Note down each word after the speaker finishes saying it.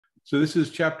So this is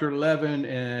chapter 11,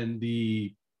 and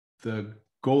the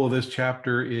goal of this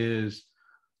chapter is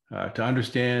to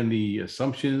understand the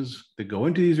assumptions that go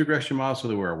into these regression models so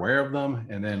that we're aware of them,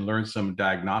 and then learn some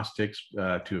diagnostics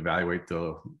to evaluate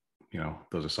those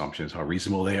assumptions, how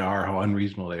reasonable they are, how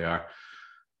unreasonable they are,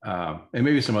 and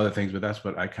maybe some other things. But that's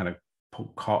what I kind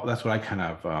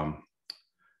of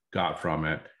got from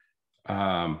it.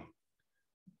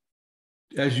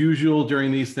 As usual during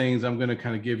these things, I'm going to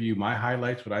kind of give you my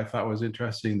highlights, what I thought was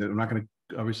interesting. That I'm not going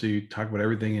to obviously talk about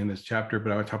everything in this chapter,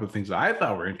 but I want to talk about things that I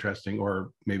thought were interesting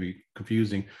or maybe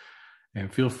confusing.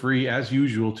 And feel free, as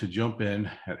usual, to jump in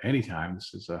at any time.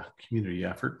 This is a community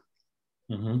effort.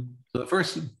 Mm-hmm. So the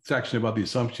first section about the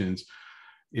assumptions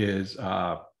is,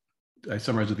 I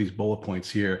summarize with these bullet points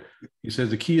here. He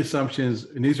says the key assumptions,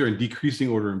 and these are in decreasing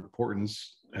order of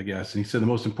importance, I guess. And he said the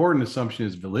most important assumption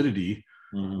is validity.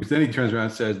 Mm-hmm. Which then he turns around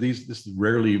and says, this is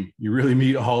rarely, you really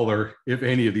meet all or if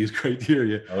any of these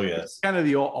criteria. Oh, yes. It's kind of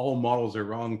the all models are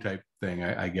wrong type thing,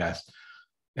 I guess.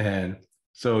 And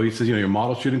so he says, your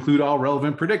model should include all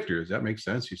relevant predictors. That makes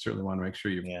sense. You certainly want to make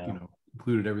sure you've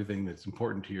included everything that's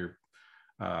important to your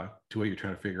to what you're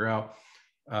trying to figure out.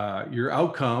 Your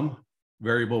outcome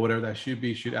variable, whatever that should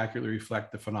be, should accurately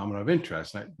reflect the phenomena of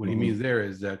interest. What he means there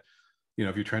is that,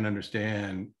 if you're trying to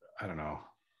understand, I don't know,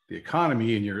 the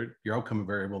economy, and your outcome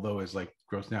variable though is like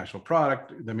gross national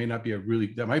product, that might be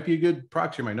a good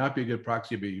proxy, might not be a good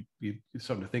proxy, but it's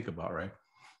something to think about, right?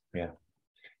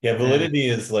 Yeah, validity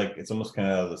is like, it's almost kind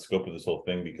of out of the scope of this whole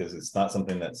thing, because it's not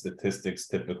something that statistics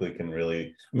typically can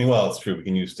really, it's true, we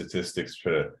can use statistics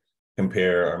to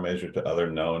compare our measure to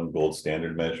other known gold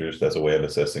standard measures as a way of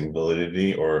assessing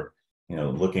validity, or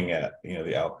looking at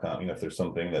the outcome. If there's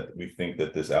something that we think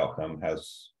that this outcome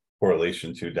has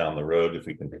correlation to down the road, if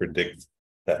we can predict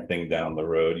that thing down the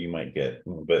road, you might get.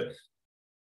 But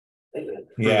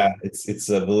yeah, it's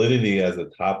validity as a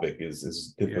topic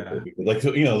is difficult. Like,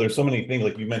 there's so many things,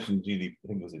 like you mentioned GDP, I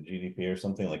think it was a GDP or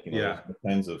something, like there's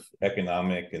kinds of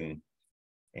economic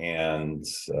and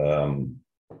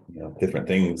different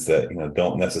things that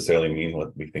don't necessarily mean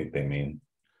what we think they mean.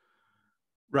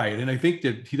 Right. And I think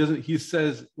that he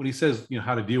says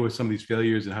how to deal with some of these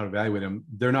failures and how to evaluate them,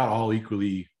 they're not all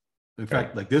equally. In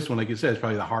fact, like this one, like you said, is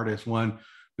probably the hardest one.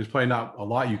 There's probably not a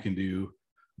lot you can do.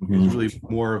 Mm-hmm. It's really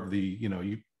more of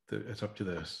it's up to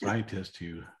the scientist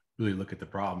to really look at the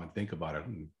problem and think about it.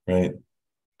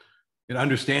 And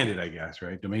understand it, I guess,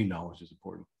 right? Domain knowledge is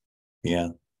important. Yeah.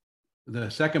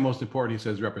 The second most important, he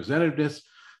says, representativeness.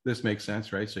 This makes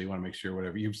sense, right? So you want to make sure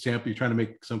whatever you sample, you're trying to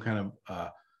make some kind of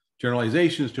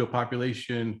generalizations to a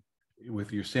population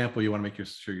with your sample. You want to make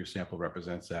sure your sample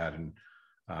represents that. And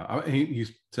he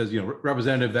says,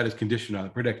 representative, that is conditioned on the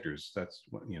predictors. That's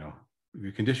what, if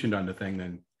you're conditioned on the thing,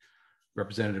 then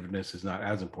representativeness is not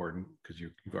as important because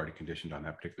you've already conditioned on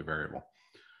that particular variable.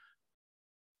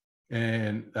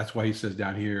 And that's why he says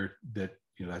down here that,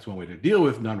 that's one way to deal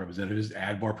with non-representative is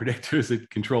add more predictors that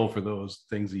control for those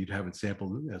things that you haven't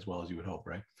sampled as well as you would hope,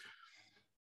 right?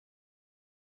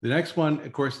 The next one,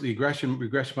 of course, the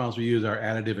regression models we use are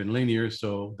additive and linear.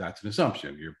 So that's an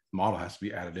assumption. Your model has to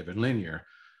be additive and linear.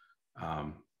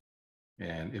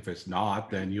 And if it's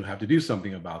not, then you have to do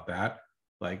something about that,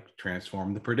 like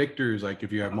transform the predictors. Like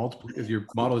if your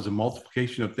model is a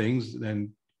multiplication of things,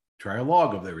 then try the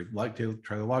log of your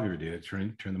data,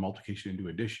 turn the multiplication into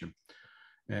addition.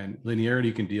 And linearity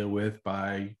you can deal with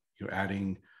by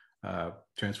adding,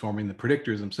 transforming the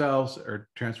predictors themselves, or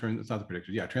transferring the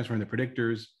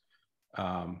predictors,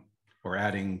 or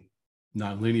adding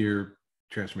nonlinear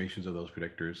transformations of those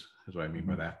predictors is what I mean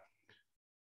by that.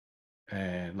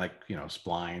 And like,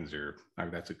 splines, or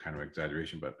that's a kind of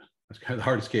exaggeration, but that's kind of the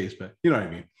hardest case, but you know what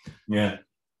I mean? Yeah.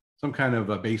 Some kind of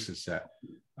a basis set,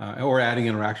 or adding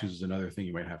interactions is another thing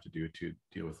you might have to do to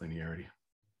deal with linearity.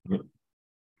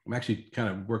 I'm actually kind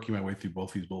of working my way through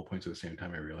both these bullet points at the same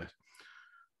time, I realized.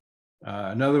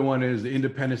 Another one is the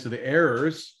independence of the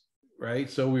errors, right?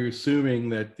 So we're assuming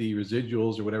that the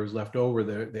residuals or whatever's left over,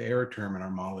 the error term in our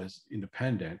model is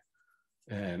independent.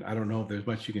 And I don't know if there's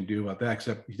much you can do about that,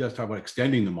 except he does talk about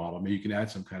extending the model. Maybe you can add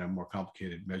some kind of more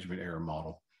complicated measurement error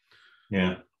model.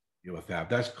 Yeah. Deal with that.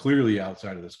 That's clearly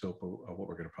outside of the scope of what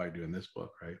we're going to probably do in this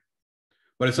book, right?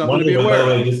 But it's something to be aware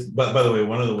of. By the way,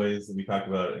 one of the ways that we talked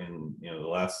about in the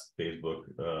last phase book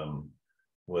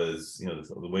was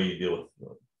the way you deal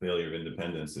with failure of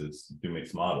independence is do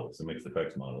mixed models and mixed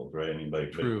effects models, right?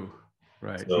 True.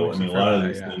 Right. So a lot of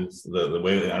these things, the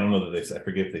way, I don't know that I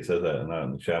forget if they said that or not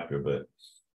in the chapter, but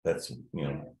that's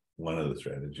one of the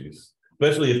strategies,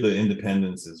 especially if the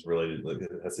independence is related, like it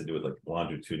has to do with like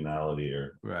longitudinality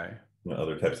or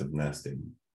other types of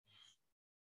nesting.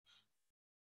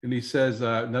 And he says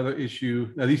another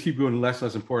issue, now these keep going less and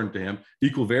less important to him,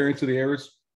 equal variance of the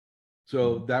errors.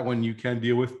 So that one you can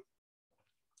deal with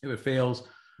if it fails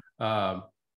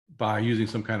by using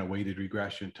some kind of weighted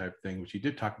regression type thing, which he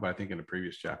did talk about, I think, in a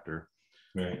previous chapter.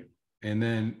 Right. And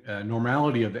then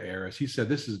normality of the errors. He said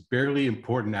this is barely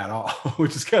important at all,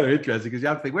 which is kind of interesting because you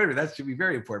have to think, wait a minute, that should be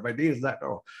very important. My data is not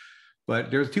normal.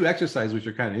 But there's two exercises which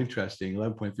are kind of interesting,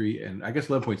 11.3 and I guess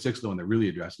 11.6 is the one that really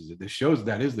addresses it. This shows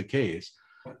that is the case.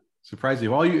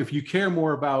 Surprisingly, if you care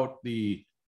more about the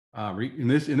in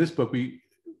this book, we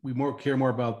care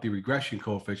more about the regression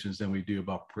coefficients than we do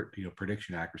about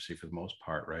prediction accuracy for the most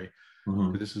part, right?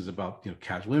 Mm-hmm. This is about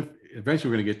casual. Eventually,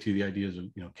 we're going to get to the ideas of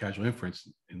casual inference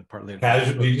in the part later.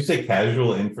 Casual? Did you say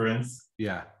casual inference?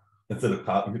 Yeah. Instead of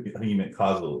I think you meant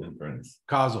causal inference.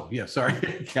 Causal, yeah. Sorry,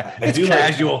 it's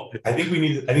casual. I think we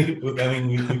need.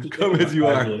 We come as you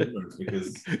are,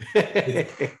 because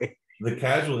the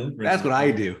casual inference. That's what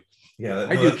I do. Yeah,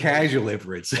 I do casual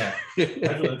inference. Yeah.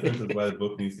 Casual inference is why the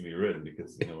book needs to be written,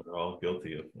 because we're all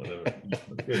guilty of whatever.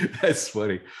 That's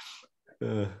funny.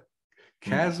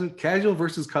 Casual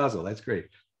versus causal. That's great.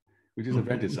 We just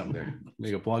invented something there.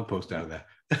 Make a blog post out of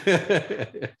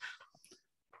that.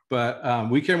 But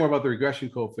we care more about the regression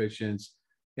coefficients.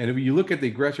 And if you look at the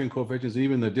regression coefficients,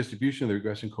 even the distribution of the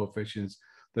regression coefficients,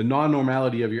 the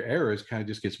non-normality of your errors kind of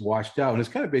just gets washed out. And it's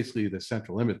kind of basically the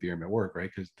central limit theorem at work,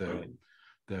 right? Because the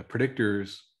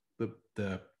predictors,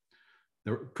 the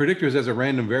predictors as a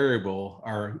random variable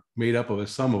are made up of a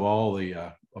sum of all the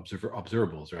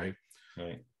observables, right?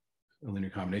 Right. A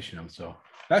linear combination of them. So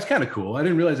that's kind of cool. I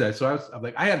didn't realize that. So I'm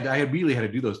like, I immediately had to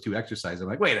do those two exercises. I'm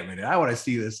like, wait a minute, I want to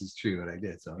see this is true, and I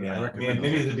did. So yeah,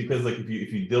 maybe it's because like if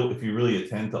you really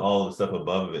attend to all the stuff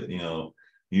above it,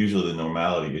 usually the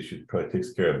normality issue probably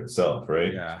takes care of itself,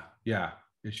 right? Yeah,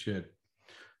 it should.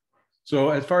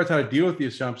 So as far as how to deal with the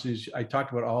assumptions, I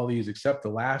talked about all these except the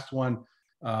last one.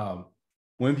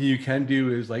 One thing you can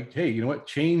do is like, hey, you know what?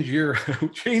 Change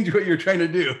what you're trying to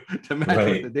do to match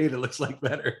what the data looks like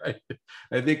better. Right?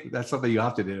 I think that's something you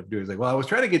often end up doing. It's like, well, I was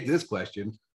trying to get this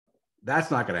question. That's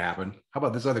not going to happen. How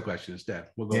about this other question instead?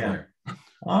 We'll go there.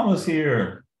 Almost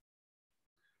here.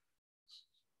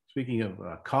 Speaking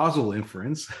of causal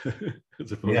inference,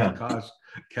 as opposed to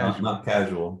casual, not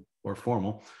casual or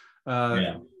formal.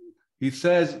 He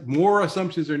says more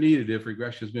assumptions are needed if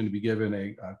regression is going to be given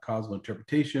a causal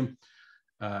interpretation.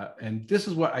 And this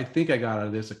is what I think I got out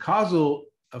of this. A causal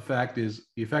effect is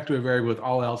the effect of a variable with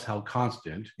all else held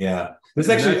constant. Yeah. This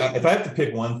actually, if I have to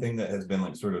pick one thing that has been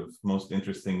like sort of most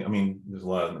interesting, I mean, there's a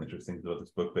lot of interesting things about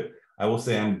this book, but I will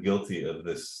say I'm guilty of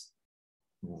this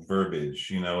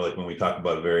verbiage, like when we talk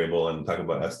about a variable and talk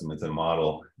about estimates and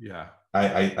model. Yeah.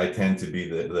 I tend to be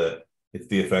it's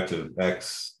the effect of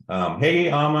X. Hey,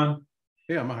 Amma.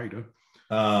 Hey, Amma, how you doing?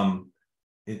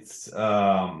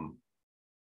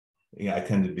 I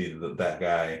tend to be that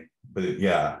guy, but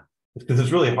because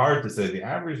it's really hard to say the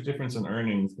average difference in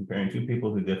earnings comparing two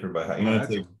people who differ by how,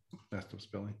 that's the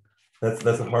spelling. That's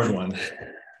a hard one.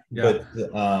 Yeah. But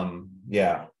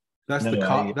that's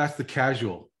that's the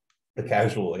casual. The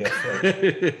casual, yeah.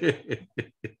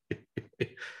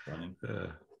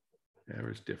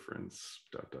 Average difference. ...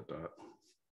 Okay.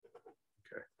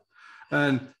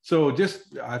 And so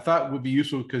I thought it would be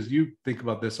useful because you think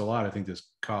about this a lot. I think this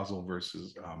causal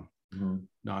versus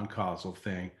non-causal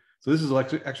thing. So this is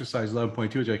exercise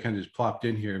 11.2, which I kind of just plopped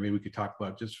in here. Maybe we could talk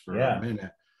about just for a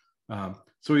minute.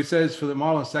 So he says for the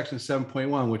model in section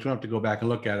 7.1, which we don't have to go back and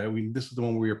look at it. This is the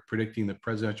one where we are predicting the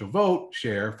presidential vote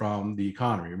share from the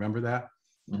economy. Remember that?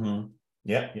 Mm-hmm.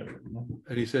 Yeah.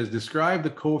 And he says, describe the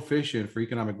coefficient for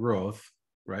economic growth,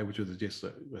 right, which is just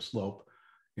a slope,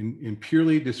 in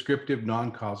purely descriptive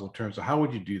non-causal terms. So how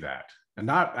would you do that? And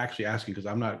not actually asking because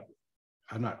I'm not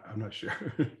sure.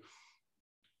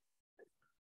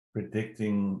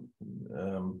 Predicting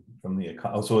from the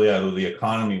economy. So the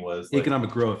economy was like economic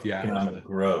growth. Yeah, economic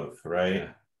growth, right?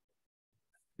 Yeah.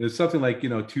 It's something like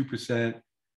 2%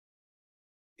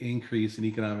 increase in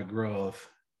economic growth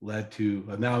led to.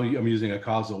 Now I'm using a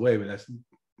causal way, but that's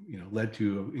led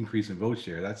to an increase in vote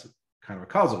share. That's kind of a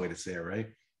causal way to say it, right?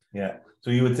 Yeah.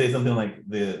 So you would say something like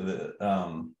the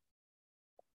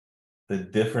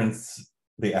difference,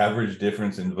 the average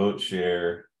difference in vote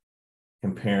share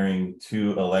comparing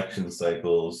two election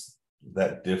cycles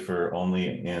that differ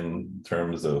only in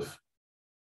terms of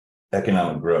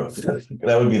economic growth.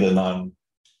 That would be the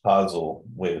non-causal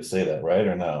way to say that, right?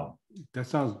 Or no? That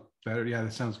sounds better. Yeah,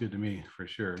 that sounds good to me for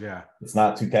sure. Yeah. It's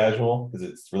not too casual because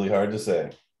it's really hard to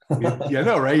say. Yeah,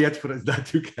 no, right? You have to put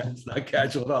it's not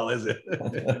casual at all, is it?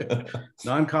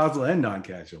 Non-causal and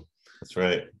non-casual. That's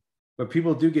right. But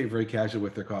people do get very casual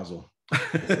with their causal.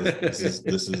 This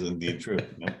is indeed true.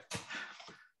 Yeah.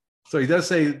 So he does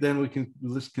say then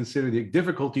let's consider the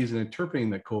difficulties in interpreting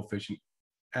the coefficient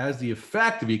as the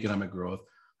effect of economic growth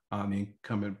on the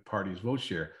incumbent party's vote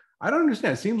share. I don't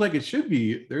understand. It seems like there should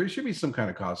be some kind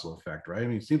of causal effect, right? I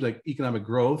mean, it seems like economic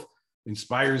growth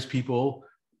inspires people,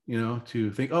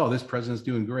 to think, oh, this president's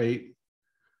doing great.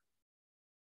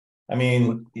 I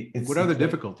mean, what are the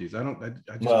difficulties?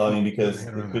 Because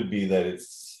it could be that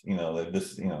it's, that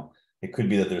this, it could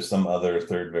be that there's some other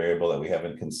third variable that we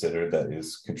haven't considered that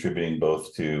is contributing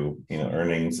both to,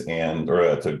 earnings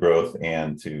or to growth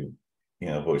and to,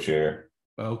 vote share.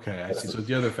 Okay, I see. So it's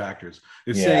the other factors.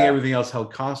 It's saying everything else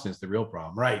held constant is the real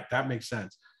problem. Right. That makes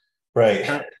sense.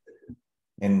 Right.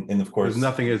 And of course,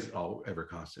 nothing is ever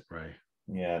constant, right?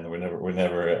 Yeah, and we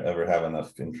never ever have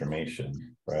enough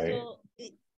information, right? So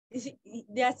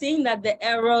they are saying that the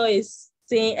error is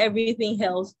saying everything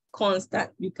held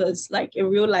constant, because like in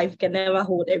real life you can never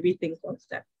hold everything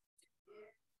constant.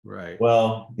 Right.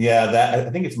 Well, yeah, I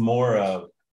think it's more of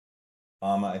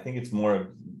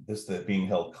this, that being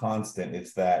held constant.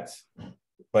 It's that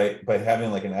by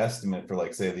having like an estimate for,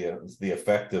 like, say the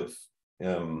effective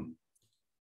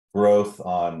growth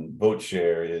on vote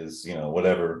share is,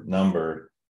 whatever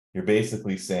number, you're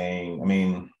basically saying, I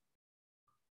mean,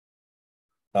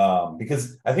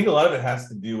 because I think a lot of it has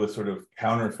to do with sort of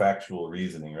counterfactual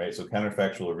reasoning, right? So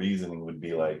counterfactual reasoning would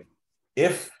be like,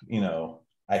 if,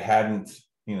 I hadn't,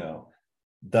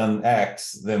 done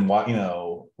X, then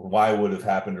Y would have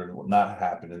happened or not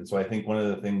happened. And so I think one of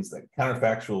the things that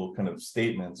counterfactual kind of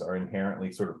statements are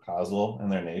inherently sort of causal in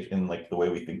their nature, in like the way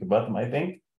we think about them, I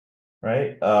think.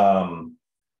 Right. So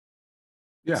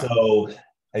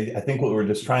I think what we're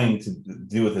just trying to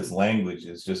do with this language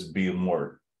is just be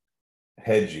more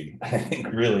hedgy, I think,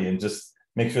 really, and just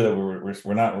make sure that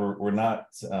we're not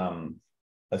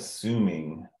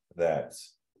assuming that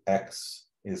X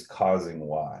is causing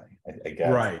Y. I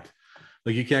guess. Right.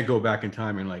 Like you can't go back in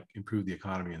time and like improve the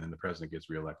economy and then the president gets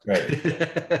reelected.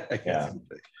 Right. Yeah.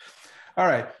 All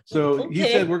right. So he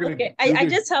said we're gonna. Okay. I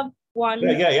just have one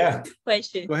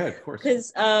question. Go ahead, of course.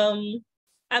 Because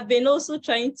I've been also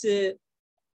trying to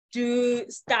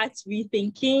start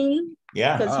rethinking.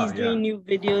 Yeah. Because he's doing new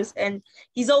videos and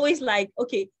he's always like,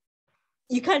 okay,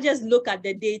 you can't just look at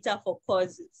the data for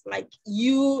causes. Like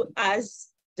you as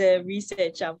the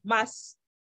researcher must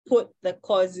put the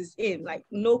causes in, like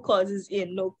no causes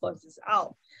in, no causes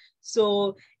out.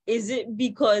 So is it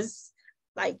because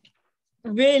like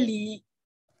really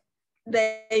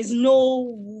there is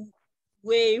no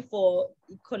way for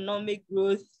economic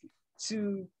growth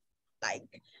to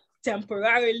like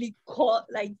temporarily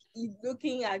like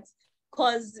looking at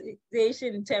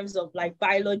causation in terms of like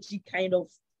biology kind of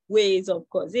ways of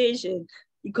causation,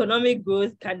 economic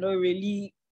growth cannot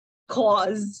really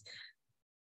cause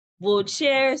vote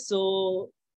share.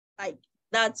 So like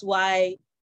that's why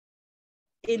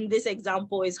in this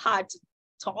example it's hard to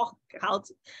talk,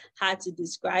 hard to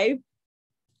describe,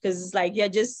 because it's like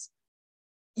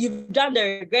you've done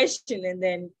the regression and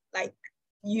then like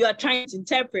you are trying to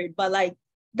interpret, but like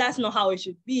that's not how it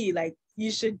should be. Like you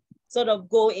should sort of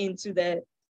go into the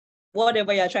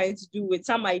whatever you're trying to do with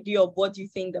some idea of what you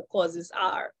think the causes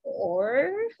are,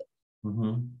 or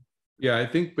yeah, I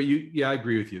think, but I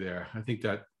agree with you there. I think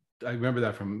that I remember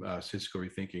that from Cisco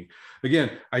Rethinking. Again,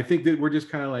 I think that we're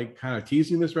just kind of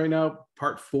teasing this right now.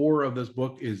 Part 4 of this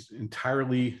book is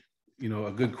entirely,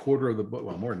 a good quarter of the book.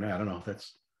 Well, more than that. I don't know if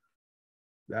that's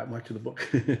that much of the book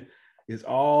is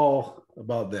all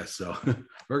about this. So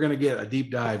we're going to get a deep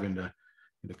dive into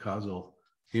causal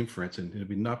inference, and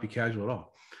it'll not be casual at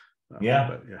all. But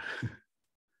yeah.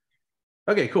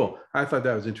 Okay, cool. I thought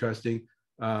that was interesting.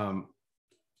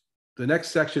 The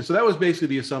next section, so that was basically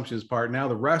the assumptions part. Now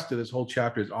the rest of this whole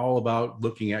chapter is all about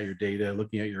looking at your data,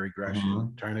 looking at your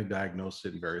regression, trying to diagnose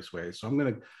it in various ways. So I'm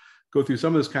going to go through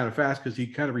some of this kind of fast because he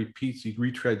kind of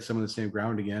retreads some of the same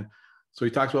ground again. So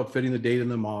he talks about fitting the data in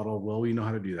the model. Well, we know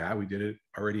how to do that. We did it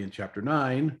already in chapter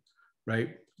 9,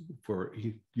 right?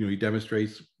 He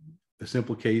demonstrates the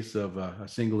simple case of a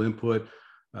single input,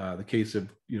 the case of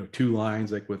 2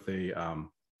 lines, like with a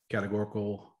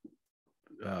categorical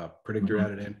predictor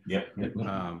added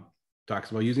in. Talks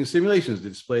about using simulations to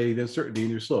display the uncertainty in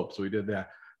your slope. So we did that.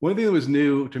 One thing that was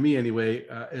new to me anyway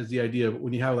is the idea of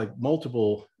when you have like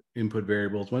multiple input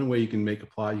variables. One way you can make a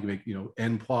plot, you can make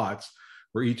n plots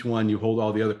where each one you hold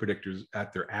all the other predictors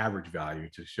at their average value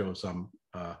to show some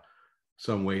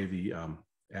way the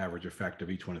average effect of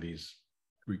each one of these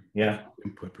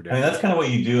input predictors. I mean, that's kind of what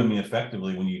you do. I mean,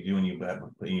 effectively when you do an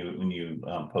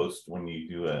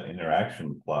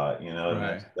interaction plot, right.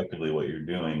 That's effectively what you're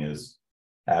doing is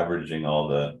averaging all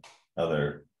the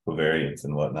other covariates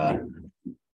and whatnot.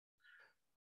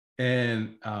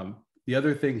 And the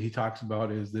other thing he talks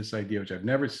about is this idea, which I've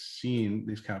never seen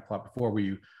these kind of plot before, where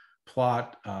you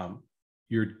plot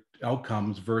your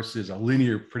outcomes versus a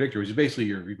linear predictor, which is basically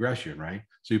your regression, right?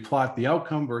 So you plot the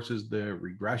outcome versus the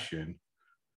regression,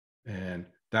 and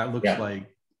that looks like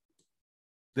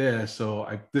this.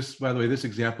 So this, by the way, this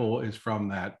example is from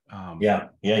that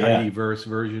tidyverse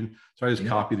version. So I just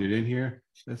copied it in here,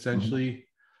 essentially.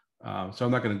 So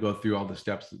I'm not going to go through all the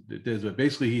steps that it is, but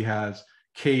basically he has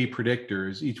K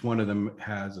predictors. Each one of them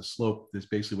has a slope that's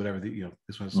basically whatever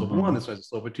this one's a slope of 1, this one's a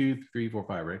slope of 2, 3, 4,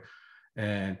 5, right?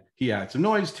 And he adds some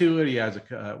noise to it. He adds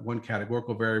one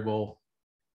categorical variable,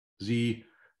 Z,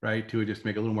 right, to it, just to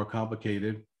make it a little more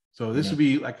complicated. So this would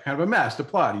be like kind of a mess to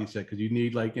plot, he said, because you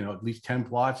need like, at least 10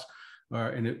 plots.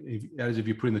 And that is if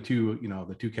you put in the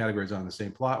two categories on the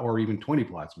same plot, or even 20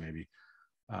 plots maybe.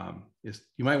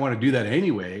 You might want to do that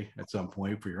anyway at some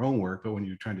point for your own work, but when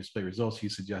you're trying to display results, he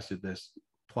suggested this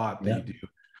plot that you do,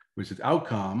 which is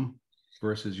outcome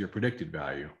versus your predicted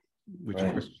value, which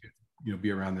of course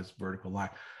be around this vertical line.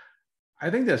 I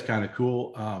think that's kind of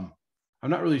cool. I'm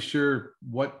not really sure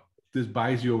what this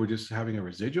buys you over just having a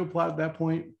residual plot at that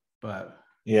point, but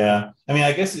I mean,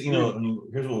 I guess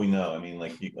here's what we know. I mean,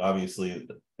 like obviously,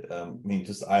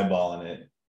 just eyeballing it,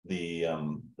 the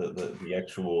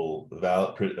actual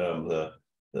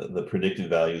the predicted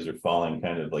values are falling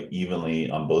kind of like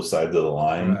evenly on both sides of the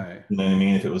line. Right. You know what I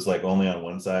mean? If it was like only on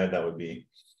one side, that would be,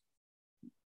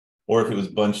 or if it was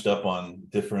bunched up on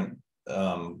different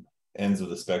ends of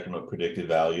the spectrum of predicted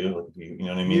value, like, you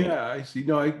know what I mean? Yeah, I see.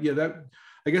 No,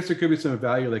 I guess there could be some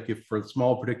value, like if for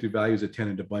small predicted values, it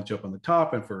tended to bunch up on the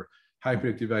top, and for high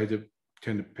predicted values, it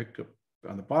tend to pick up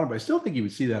on the bottom. But I still think you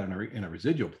would see that in a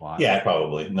residual plot. Yeah,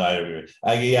 probably. No, I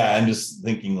agree. I'm just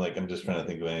thinking, like, I'm just trying to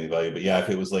think of any value. But yeah, if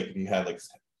it was like, if you had like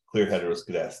clear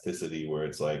heteroscedasticity, where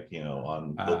it's like,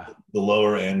 on the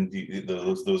lower end,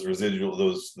 those residual,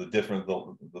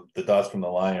 the dots from the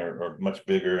line are much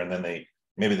bigger, and then they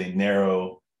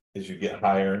narrow as you get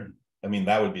higher. I mean,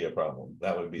 that would be a problem.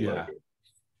 That would be like,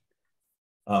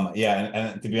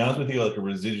 and to be honest with you, like a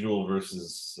residual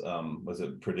versus was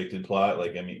it predicted plot?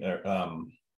 Like, I mean,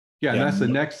 and that's the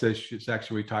next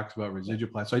section where he talks about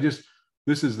residual plot. So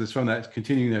this is from that,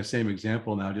 continuing that same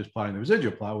example now, just plotting the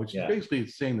residual plot, which is basically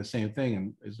saying the same thing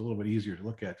and is a little bit easier to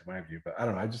look at, to my view. But I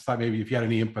don't know. I just thought maybe if you had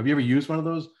any, have you ever used one of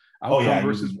those?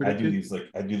 Versus predicted?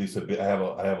 I do these. I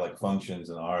have like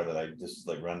functions in R that I just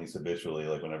like run these habitually,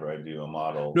 like whenever I do a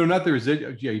model. No, not the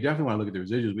residual. Yeah, you definitely want to look at the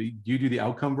residuals, but do you do the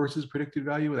outcome versus predicted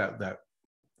value without that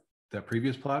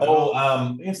previous plot?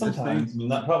 Yeah, sometimes.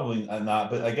 Probably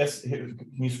not, but I guess, can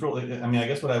you scroll? I mean, I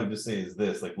guess what I would just say is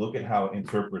this: like, look at how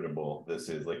interpretable this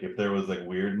is. Like, if there was like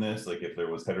weirdness, like if there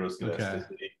was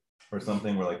heteroscedasticity or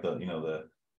something, where like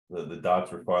the dots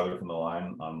were farther from the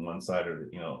line on one side, or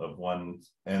of one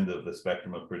end of the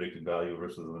spectrum of predicted value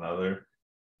versus another,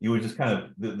 you would just kind of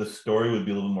the story would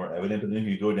be a little more evident. But then if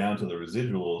you go down to the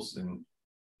residuals, and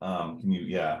I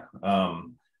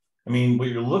mean, what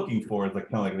you're looking for is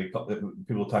like kind of like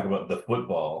people talk about the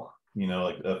football,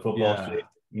 like a football shape,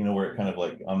 where it kind of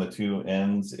like on the two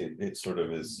ends, it sort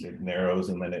of it narrows,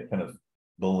 and then it kind of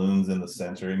balloons in the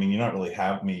center. I mean, you don't really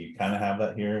have you kind of have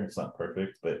that here. It's not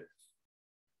perfect, but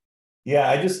yeah,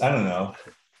 I don't know.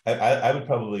 I would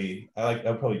probably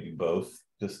do both,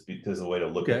 just because a way to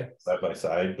look at it side by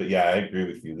side. But yeah, I agree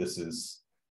with you. This is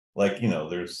like,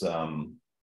 there's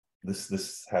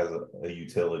this has a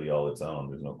utility all its own.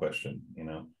 There's no question,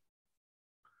 In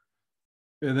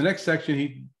the next section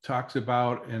he talks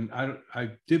about, and I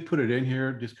did put it in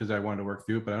here just because I wanted to work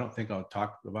through it, but I don't think I'll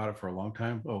talk about it for a long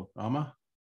time. Oh, Alma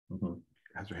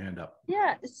has her hand up.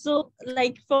 Yeah, so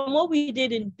like from what we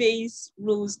did in base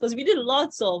rules, because we did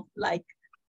lots of like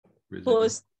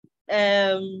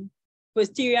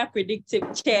posterior predictive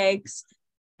checks,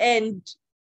 and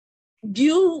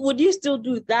would you still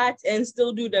do that and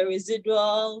still do the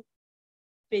residual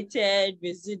fitted,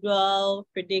 residual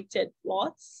predicted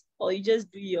plots, or you just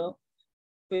do your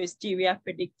posterior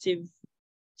predictive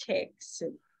checks?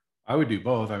 I would do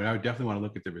both. I mean, I would definitely want to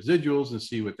look at the residuals and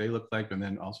see what they look like, and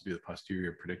then also do the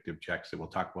posterior predictive checks that we'll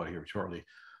talk about here shortly,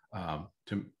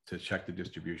 to check the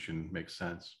distribution makes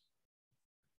sense.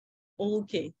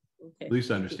 Okay. At least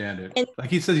understand it. And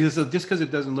like he says, just because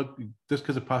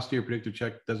a posterior predictive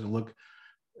check doesn't look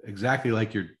exactly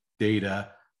like your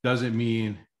data doesn't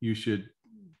mean you should,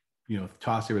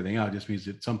 toss everything out. It just means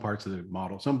that some parts of the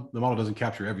model, the model doesn't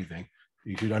capture everything.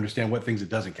 You should understand what things it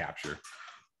doesn't capture.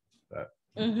 But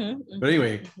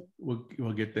anyway,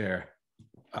 we'll get there.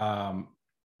 Now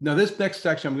this next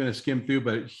section I'm going to skim through,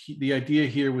 but the idea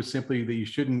here was simply that you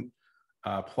shouldn't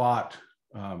plot,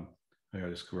 I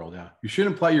gotta scroll down. You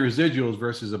shouldn't plot your residuals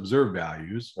versus observed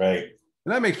values. Right.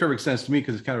 And that makes perfect sense to me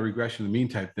because it's kind of regression to the mean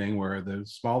type thing where the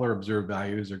smaller observed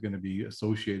values are going to be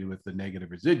associated with the negative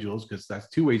residuals because that's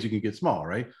two ways you can get small,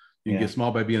 right? You can get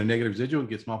small by being a negative residual and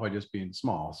get small by just being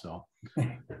small. So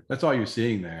that's all you're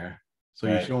seeing there. So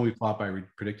you should only plot by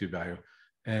predicted value.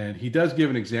 And he does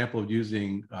give an example of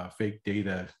using fake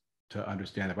data to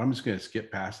understand it, but I'm just going to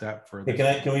skip past that for this.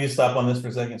 Hey, can we just stop on this for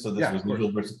a second? So this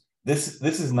residual versus this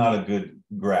is not a good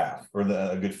graph or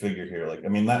a good figure here. Like, I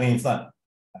mean, it's not.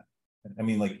 I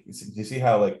mean, like, do you see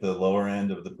how like the lower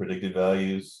end of the predicted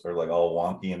values are like all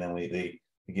wonky, and then they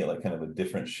get like kind of a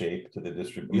different shape to the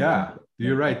distribution? Yeah,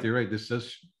 you're right. This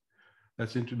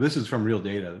interesting. This is from real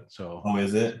data. So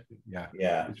is it? Yeah.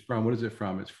 Yeah. It's from, what is it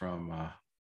from? It's from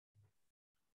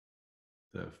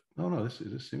this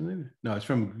is this simulated? No, it's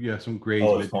from some grades.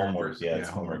 Oh, it's homework. Yeah, it's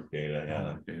homework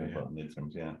data.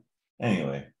 Midterms. Yeah.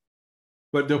 Anyway.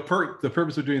 But the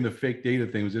purpose of doing the fake data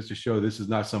thing was just to show this is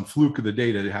not some fluke of the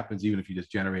data that happens even if you just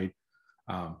generate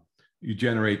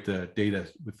the data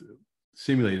with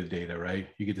simulated data, right?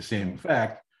 You get the same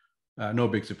effect. No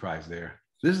big surprise there.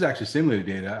 This is actually simulated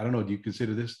data. I don't know. Do you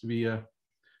consider this to be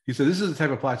he said this is the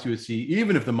type of plots you would see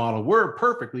even if the model were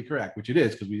perfectly correct, which it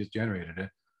is because we just generated it.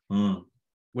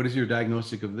 What is your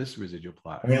diagnostic of this residual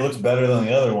plot? I mean, it looks better than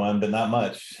the other one, but not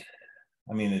much.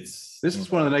 I mean, this is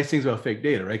one of the nice things about fake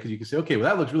data, right? Because you can say, okay, well,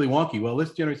 that looks really wonky. Well,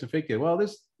 let's generate some fake data. Well,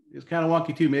 this is kind of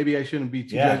wonky too. Maybe I shouldn't be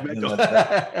too judgmental.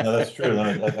 No, that's true.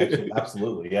 Actually,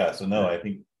 absolutely. Yeah. So no, I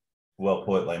think well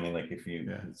put. I mean, like if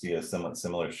you see a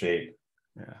similar shape,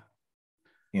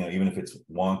 even if it's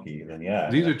wonky, then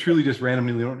these are truly just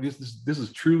randomly. This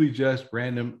is truly just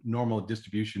random normal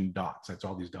distribution dots. That's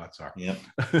all these dots are. Yeah.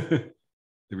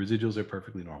 The residuals are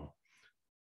perfectly normal.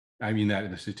 I mean that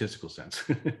in a statistical sense.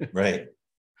 Right.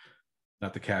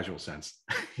 Not the casual sense.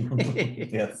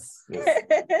 Yes.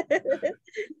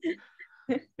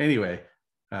 Anyway,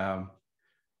 what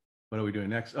are we doing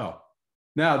next? Oh,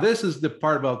 now this is the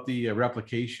part about the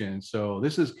replication. So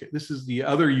this is the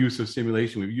other use of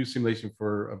simulation. We've used simulation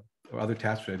for other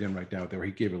tasks that I didn't write down there.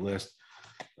 He gave a list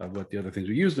of what the other things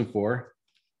we used them for.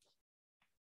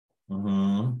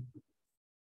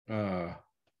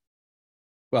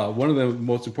 Well, one of the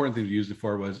most important things we used it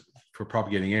for was for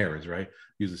propagating errors, right?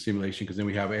 Use the simulation because then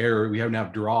we have error. We have now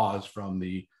draws from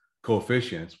the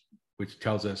coefficients, which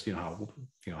tells us, how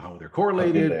they're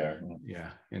correlated.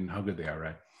 And how good they are,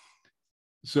 right?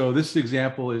 So this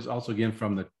example is also again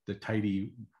from the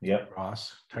tidy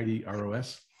ROS, tidy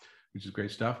ROS, which is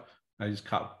great stuff. I just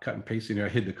cut and pasted here. I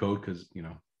hid the code because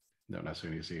not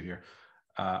necessarily to see it here.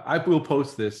 I will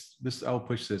post this. I'll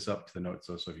push this up to the notes.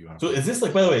 So if you want. So is this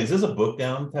like, by the way, is this a book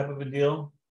down type of a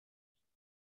deal?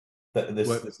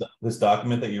 This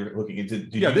document that you're looking into?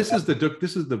 This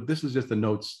is just the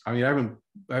notes. I mean,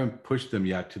 I haven't pushed them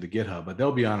yet to the GitHub, but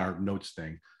they'll be on our notes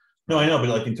thing. No, I know, but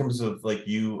like in terms of like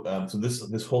you, so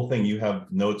this whole thing, you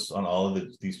have notes on all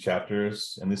of these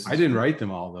chapters, and this. I didn't write them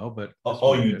all though, but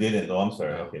you didn't. Oh, I'm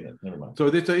sorry. Okay, never mind. So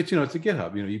it's a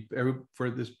GitHub.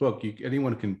 For this book,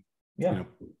 anyone can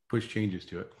push changes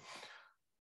to it.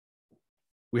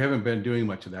 We haven't been doing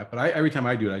much of that, but every time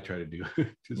I do it, I try to do.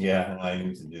 I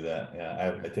need to do that.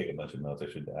 Yeah, I take a bunch of notes. I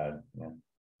should add. Yeah.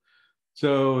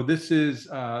 So this is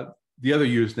the other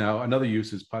use now. Another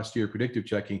use is posterior predictive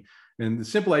checking. And the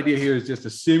simple idea here is just to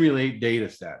simulate data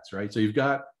sets, right? So you've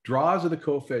got draws of the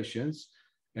coefficients,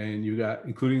 and you've got,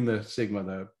 including the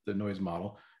sigma, the noise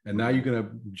model. And now you're going to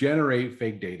generate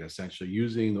fake data, essentially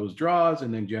using those draws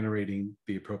and then generating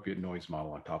the appropriate noise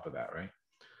model on top of that, right?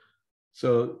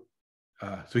 So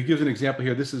he gives an example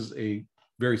here. This is a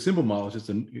very simple model. It's just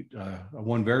a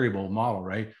one variable model,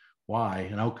 right? Y,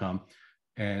 an outcome.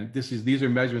 And these are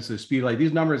measurements of the speed of light.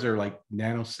 These numbers are like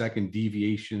nanosecond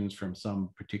deviations from some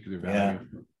particular value.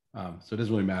 So it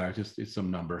doesn't really matter. It's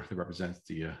some number that represents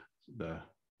the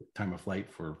time of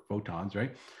flight for photons,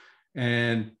 right?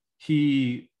 And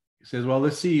he says, well,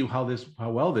 let's see how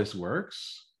well this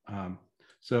works.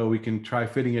 So we can try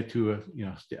fitting it to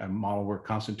a model where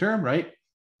constant term, right?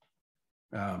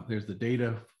 There's the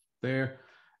data there,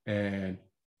 and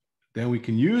then we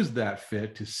can use that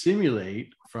fit to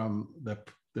simulate from the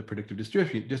predictive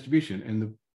distribution.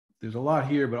 And there's a lot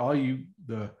here, but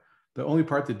the only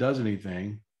part that does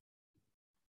anything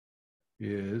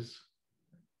is,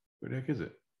 where the heck is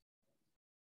it?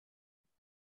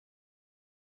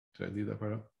 Should I leave that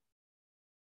part up?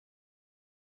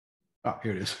 Oh,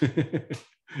 here it is.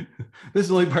 This is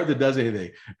the only part that does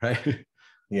anything, right?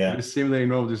 Yeah. It's simulating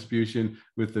normal distribution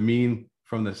with the mean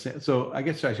from the. So I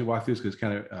guess I should walk through this because it's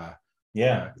kind of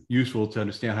useful to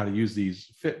understand how to use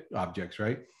these fit objects,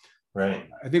 right? Right.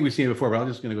 I think we've seen it before, but I'm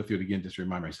just going to go through it again just to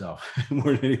remind myself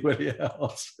more than anybody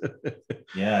else.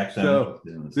 Yeah, actually, so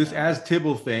I'm this as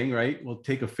Tibble thing, right, will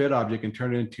take a fit object and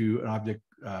turn it into an object,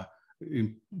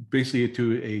 basically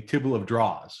into a tibble of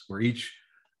draws, where each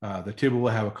the tibble will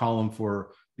have a column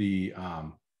for the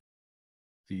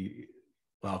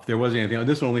well, if there was anything,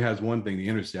 this one only has one thing, the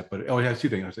intercept, but it has two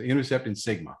things, the intercept and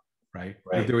sigma, right?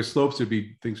 If there were slopes, there'd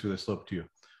be things for the slope too.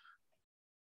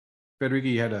 Federica,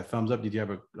 you had a thumbs up. Did you have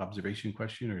an observation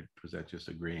question, or was that just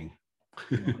agreeing?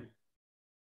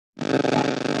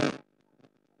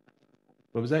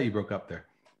 What was that? You broke up there.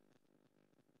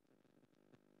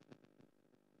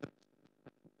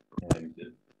 Yeah, you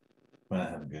did. Might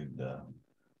have a good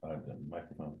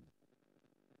microphone.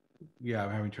 Yeah,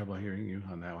 I'm having trouble hearing you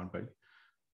on that one, but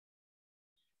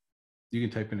you can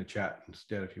type in the chat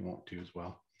instead if you want to as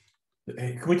well.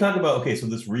 Hey, can we talk about, okay, so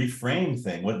this reframe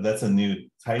thing, that's a new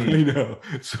title. I know.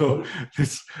 So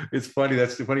it's funny.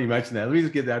 That's funny you mentioned that. Let me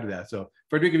just get down to that. So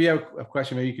Frederick, if you have a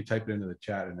question, maybe you could type it into the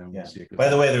chat and then we'll see it. By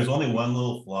the way, there's only one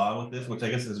little flaw with this, which I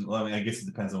guess isn't, well, I mean, I guess it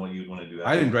depends on what you want to do.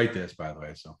 I didn't write this, by the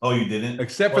way. So. Oh, you didn't?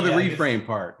 Except for the reframe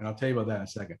part. And I'll tell you about that in a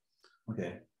second.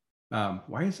 Okay.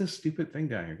 Why is this stupid thing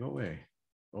down here? Go away.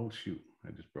 Oh, shoot.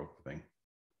 I just broke the thing.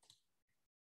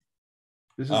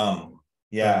 This is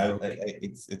yeah,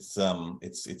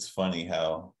 it's funny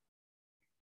how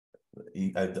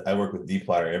I work with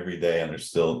dplyr every day, and there's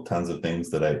still tons of things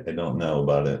that I don't know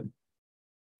about it.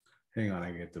 Hang on,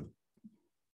 I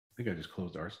think I just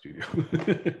closed RStudio.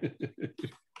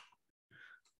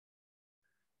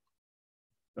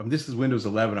 This is Windows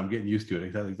 11. I'm getting used to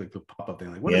it. It's like the pop-up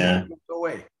thing. Like, what is that? Go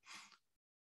away.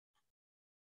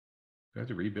 Do I have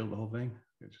to rebuild the whole thing?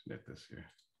 I just net this here.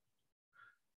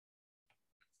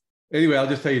 Anyway, I'll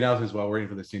just tell you now, since while we're waiting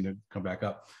for this thing to come back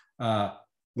up.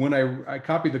 When I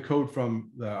copied the code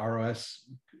from the ROS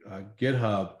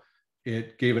GitHub,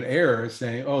 it gave an error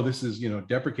saying, "Oh, this is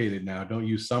deprecated now. Don't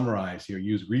use summarize here.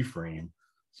 Use reframe."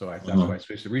 So that's why I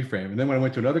switched to reframe. And then when I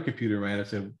went to another computer, man, I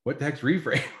said, "What the heck's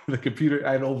reframe?" The computer,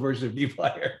 I had an old version of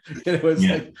dplyr, and it was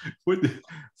like, "What?"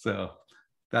 So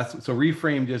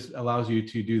reframe just allows you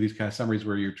to do these kind of summaries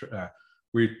where you're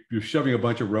shoving a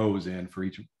bunch of rows in for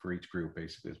each group,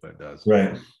 basically, is what it does.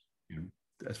 Right.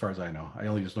 As far as I know, I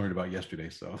only just learned about yesterday,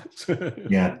 so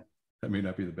yeah, that may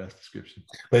not be the best description.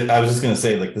 But I was just going to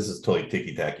say, like, this is totally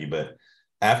ticky-tacky, but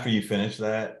after you finish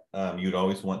that, you'd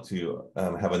always want to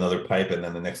have another pipe, and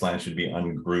then the next line should be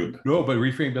ungroup. No, but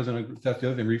reframe doesn't. That's the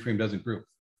other thing. Reframe doesn't group.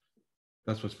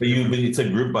 That's what's. But it's a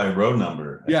group by row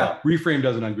number. Yeah, reframe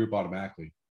doesn't ungroup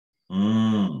automatically.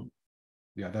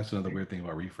 Yeah, that's another weird thing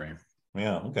about reframe.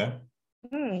 Yeah. Okay.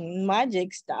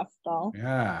 Magic stuff, though.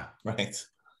 Yeah. Right.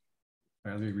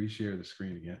 All right, let me reshare the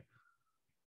screen again.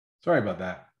 Sorry about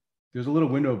that. There's a little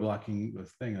window blocking the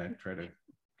thing, and I try to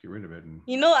get rid of it. And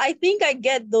I think I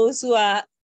get those who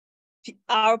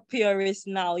are purists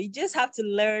now. You just have to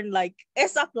learn, like,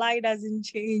 S-apply doesn't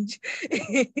change.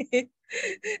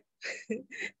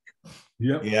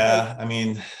 Yep. Yeah, I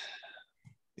mean,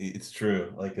 it's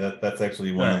true. Like that's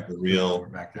actually one of the real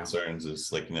concerns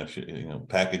is, like,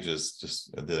 packages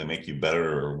just, do they make you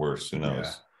better or worse? Who knows?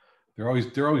 Yeah.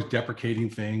 They're always deprecating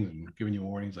things and giving you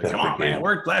warnings like, "Come on, man, it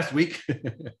worked last week."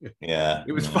 Yeah,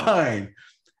 it was fine.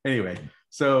 Anyway,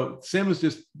 so Sims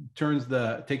just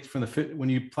takes from the fit when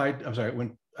you applied. I'm sorry,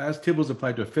 when as Tibble is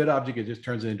applied to a fit object, it just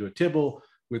turns it into a Tibble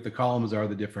with the columns are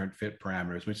the different fit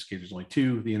parameters, which case there's only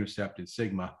two: the intercept and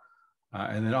sigma.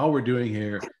 And then all we're doing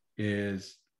here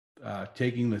is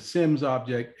taking the Sims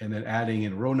object and then adding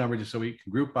in a row number just so we can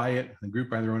group by it, and group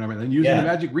by the row number, and then using the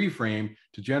magic reframe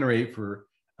to generate for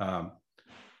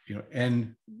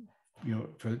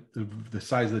for the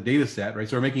size of the data set, right?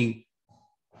 So we're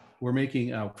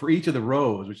making for each of the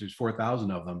rows, which is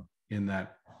 4,000 of them in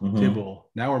that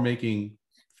Tibble. Now we're making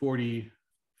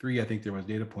 43, I think there was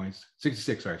data points,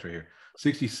 66, sorry, it's right here,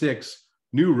 66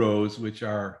 new rows, which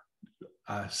are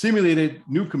simulated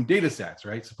Newcomb data sets,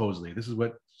 right? Supposedly, this is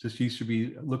what these should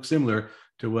look similar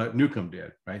to what Newcomb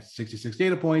did, right? 66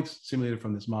 data points simulated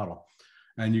from this model.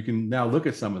 And you can now look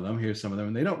at some of them. Here's some of them,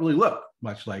 and they don't really look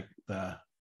much like the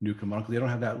Newcomb model because they don't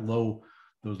have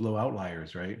those low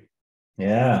outliers, right?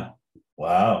 Yeah.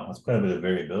 Wow, that's quite a bit of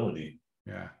variability.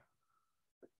 Yeah.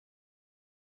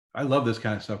 I love this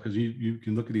kind of stuff because you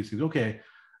can look at these things. Okay,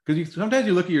 because sometimes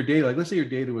you look at your data, like let's say your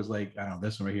data was like, I don't know,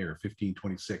 this one right here,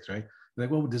 1526, right? You're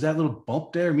like, well, does that little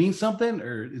bump there mean something,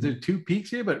 or is there two peaks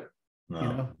here? But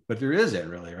but there isn't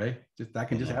really, right? That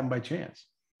can just happen by chance.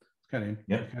 Kind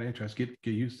of interesting.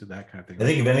 Get used to that kind of thing. I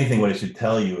think if anything, what it should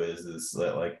tell you is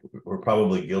that, like, we're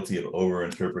probably guilty of over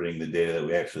interpreting the data that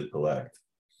we actually collect.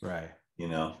 Right.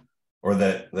 or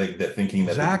that like that thinking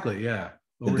that exactly, yeah.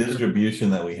 the distribution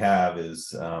that we have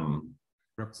is yeah.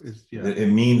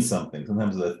 it means something.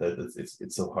 Sometimes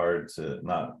it's so hard to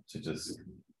not to just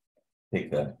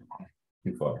take that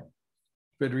too far.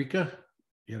 Frederica,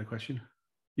 you had a question?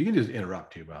 You can just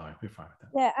interrupt too, by the way. We're fine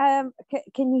with that. Yeah.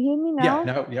 Can you hear me now? Yeah.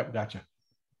 Now, yep. Gotcha.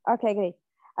 Okay, great.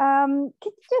 Can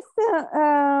you just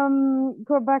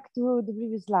go back to the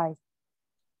previous slide?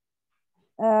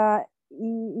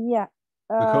 Yeah.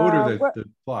 The code or the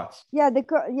plots? Yeah, the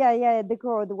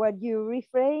code where you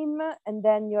reframe and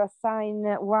then you assign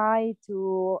Y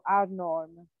to R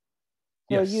norm.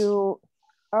 So yes.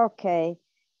 Okay.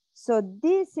 So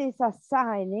this is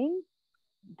assigning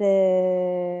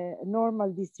the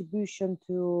normal distribution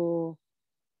to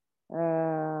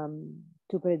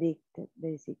predict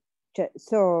basic.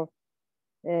 So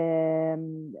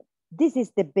this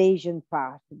is the Bayesian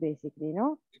part, basically,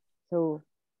 no? So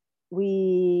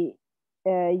we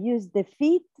use the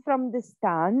fit from the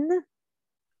stan.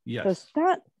 Yes. So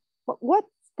stan, what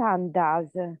stan does?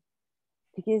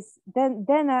 Because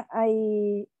then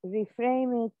I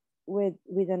reframe it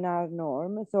with an R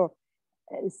norm. So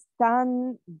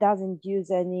stan doesn't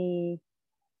use any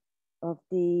of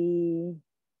the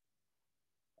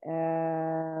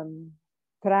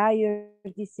prior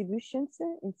distributions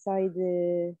inside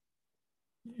the.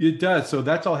 It does. So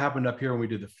that's all happened up here when we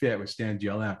did the fit with Stan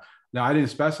GLM. Now I didn't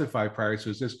specify prior, so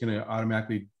it's just going to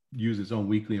automatically use its own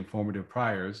weakly informative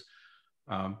priors.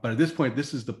 But at this point,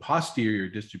 this is the posterior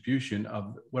distribution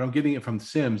of what I'm getting it from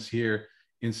Sims here.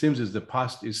 In Sims is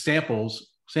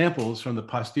samples from the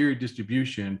posterior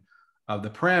distribution of the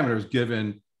parameters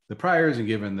given the priors and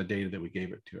given the data that we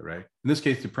gave it to it, right? In this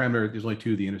case, the parameter, there's only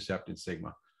two, the intercept and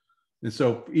sigma. And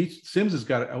so each Sims has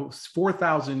got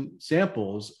 4,000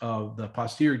 samples of the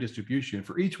posterior distribution.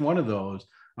 For each one of those,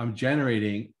 I'm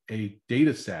generating a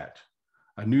data set,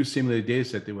 a new simulated data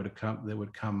set that would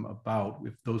come about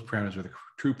if those parameters are the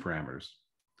true parameters.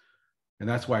 And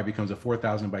that's why it becomes a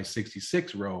 4,000 by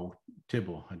 66 row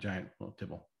tibble, a giant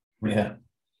tibble. Yeah.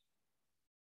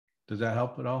 Does that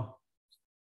help at all?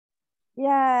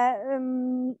 Yeah.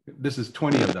 This is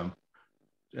 20 of them.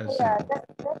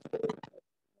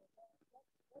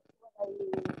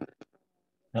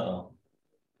 Uh-oh.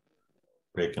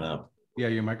 Breaking up. Yeah,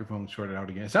 your microphone shorted out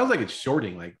again. It sounds like it's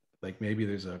shorting, like maybe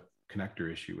there's a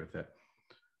connector issue with it.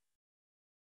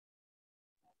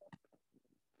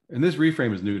 And this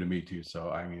reframe is new to me too. So,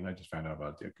 I mean, I just found out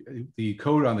about it. The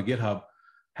code on the GitHub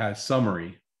has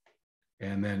summary.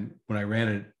 And then when I ran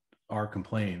it, R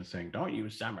complained saying, don't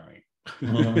use summary. So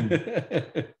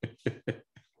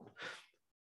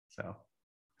I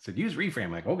said, use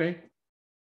reframe. Like, okay.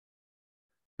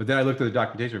 But then I looked at the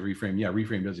documentation of reframe. Yeah,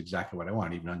 reframe does exactly what I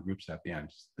want, even on groups at the end.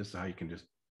 This is how you can just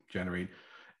generate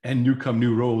and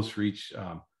new rows for each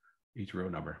row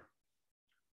number.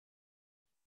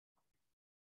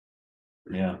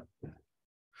 Yeah.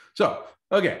 So,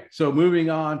 okay. So moving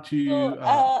on to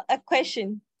a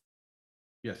question.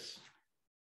 Yes.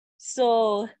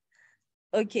 So,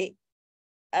 okay.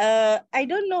 I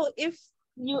don't know if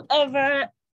you ever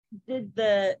did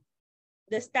the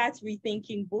stats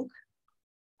rethinking book.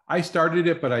 I started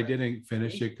it, but I didn't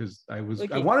finish it because I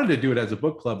wanted to do it as a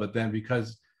book club, but then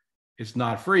because it's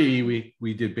not free,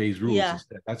 we did Bayes rules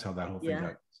instead. That's how that whole thing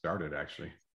got started,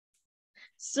 actually.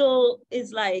 So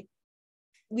it's like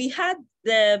we had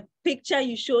the picture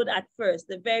you showed at first,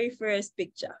 the very first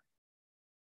picture.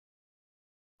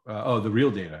 The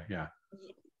real data, yeah.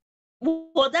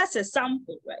 Well, that's a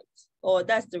sample, right? Or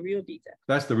that's the real data?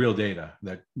 That's the real data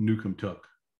that Newcomb took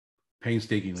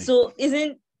painstakingly. So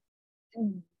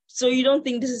so you don't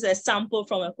think this is a sample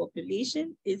from a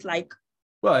population? It's like,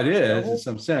 well, it is in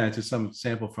some sense. It's some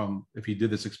sample from if he did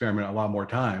this experiment a lot more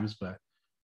times, but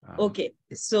okay.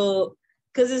 So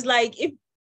because it's like if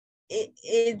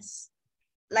it's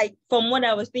like from what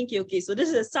I was thinking, okay, so this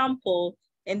is a sample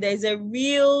and there's a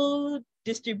real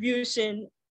distribution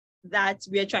that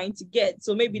we're trying to get.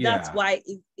 So maybe that's why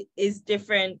it is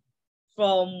different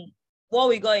from what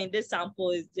we got in this sample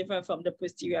is different from the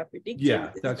posterior predictive.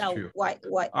 Yeah, that's true. Why?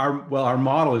 Our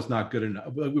model is not good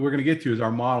enough. What we're going to get to is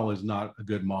our model is not a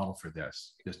good model for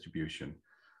this distribution.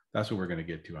 That's what we're going to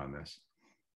get to on this.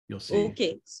 You'll see.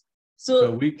 Okay.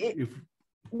 So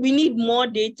we need more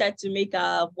data to make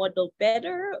our model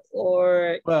better,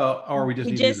 or we just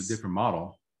need to use a different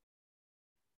model.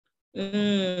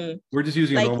 We're just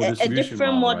using a normal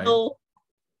distribution model.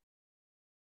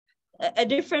 Right? A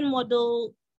different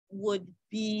model would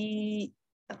be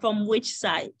from which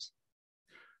side?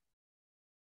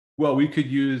 Well, we could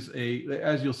use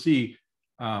as you'll see,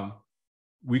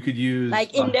 we could use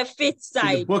like in the fit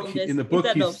side. In the book,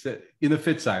 in the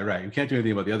fit side, right? We can't do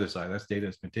anything about the other side. That's data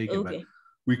that's been taken. Okay.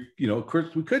 But we, of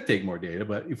course, we could take more data.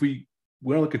 But if we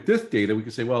want to look at this data, we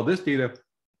could say, well, this data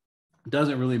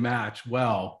doesn't really match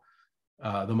well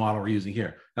the model we're using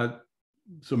here.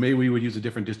 So maybe we would use a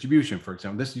different distribution. For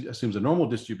example, this assumes a normal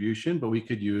distribution, but we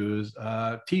could use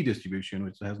a T distribution,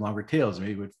 which has longer tails.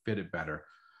 Maybe it would fit it better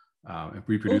and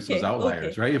reproduce those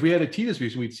outliers, right? If we had a T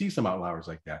distribution, we'd see some outliers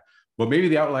like that. But maybe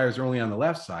the outliers are only on the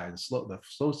left side, the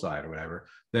slow side or whatever.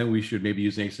 Then we should maybe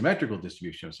use an asymmetrical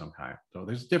distribution of some kind. So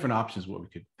there's different options what we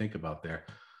could think about there.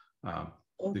 That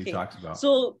he talks about.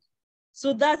 So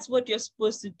that's what you're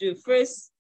supposed to do.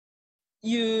 First,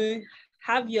 you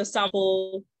have your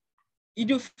sample. You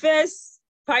do first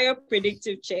prior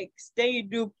predictive checks, then you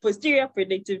do posterior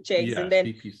predictive checks, yes, and then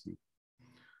PPC.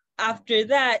 After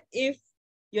that, if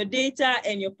your data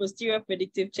and your posterior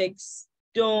predictive checks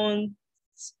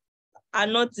are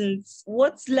not in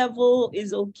what level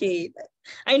is okay.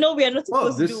 I know we are not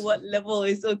supposed to do what level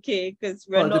is okay because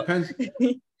we're not. It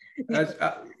depends.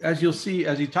 as you'll see,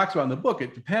 as he talks about in the book,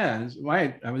 it depends.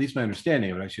 At least my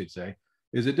understanding of it, I should say,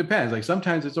 is it depends. Like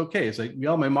sometimes it's okay. It's like,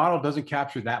 my model doesn't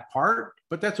capture that part,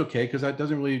 but that's okay because that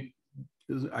doesn't really.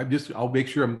 I'll make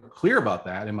sure I'm clear about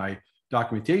that in my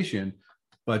documentation,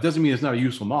 but it doesn't mean it's not a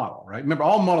useful model, right? Remember,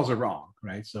 all models are wrong,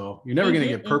 right? So you're never going to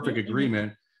get perfect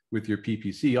agreement with your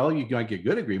PPC. You might get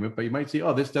good agreement, but you might say,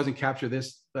 oh, this doesn't capture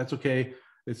this. That's okay.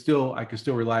 I can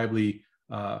still reliably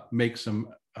make some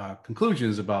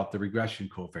conclusions about the regression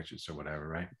coefficients or whatever,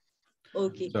 right?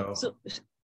 Okay. So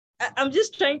I'm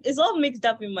just trying, it's all mixed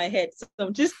up in my head. So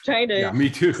I'm just trying to me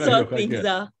too. sort things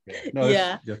out. That's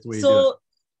the way so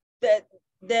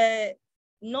the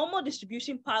normal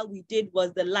distribution part we did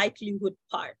was the likelihood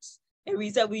part. And we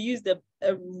said we used a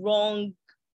wrong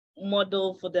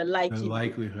model for the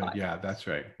likelihood part. Yeah, that's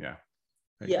right. Yeah.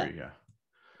 I agree, yeah.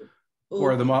 Okay.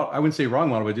 Or the model, I wouldn't say wrong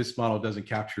model, but this model doesn't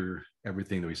capture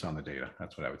everything that we saw in the data.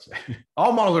 That's what I would say.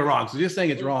 All models are wrong. So just saying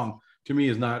it's wrong to me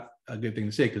is not a good thing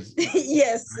to say because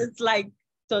yes, it's like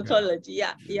tautology.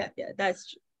 Yeah, that's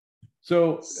true.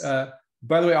 So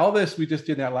by the way, all this we just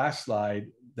did in that last slide,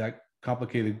 that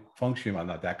complicated function, well,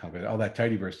 not that complicated, all that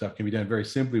tidyverse stuff can be done very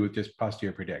simply with just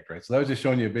posterior predict, right? So that was just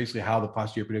showing you basically how the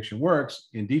posterior prediction works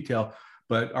in detail,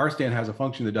 but RStan has a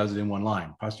function that does it in one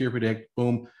line. Posterior predict,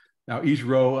 boom. Now each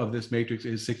row of this matrix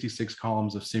is 66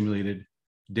 columns of simulated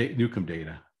Newcomb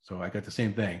data. So I got the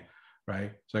same thing,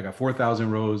 right? So I got 4,000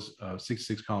 rows of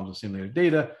 66 columns of simulated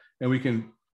data, and we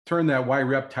can turn that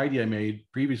Y-rep tidy I made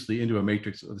previously into a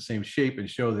matrix of the same shape and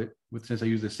show that since I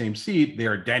use the same seed,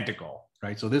 they're identical,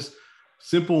 right? So this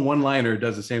simple one-liner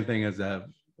does the same thing as a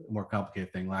more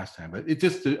complicated thing last time, but it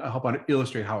just to help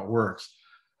illustrate how it works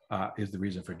is the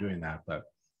reason for doing that. But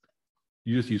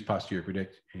you just use posterior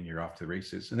predict and you're off to the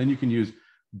races. And then you can use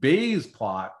Bayes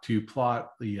plot to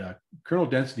plot the kernel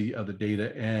density of the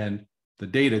data and the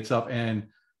data itself and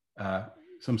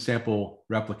some sample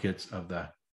replicates of the.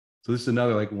 So this is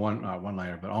another like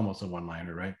one-liner, but almost a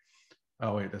one-liner, right?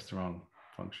 Oh wait, that's the wrong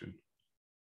function.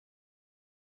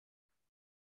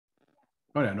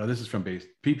 Oh no, this is from Bayes.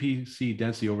 PPC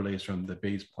density overlays from the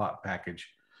Bayes plot package,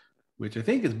 which I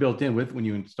think is built in with when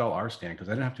you install RStan, because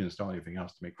I didn't have to install anything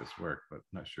else to make this work, but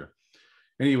I'm not sure.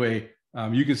 Anyway,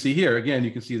 you can see here, again,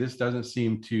 you can see this doesn't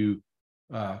seem to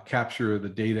capture the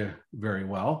data very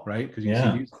well, right? Because you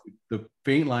see the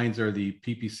faint lines are the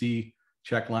PPC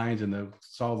check lines and the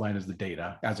solid line is the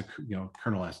data as a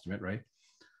kernel estimate, right?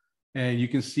 And you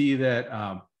can see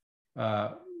that,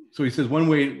 so he says one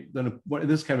way,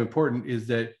 this is kind of important, is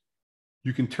that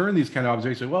you can turn these kind of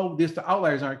observations, well, the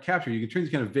outliers aren't captured. You can turn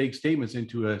these kind of vague statements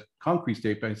into a concrete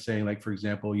statement by saying, like, for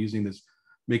example, using this,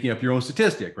 making up your own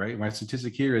statistic, right? My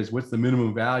statistic here is what's the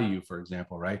minimum value, for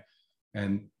example, right?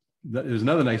 And there's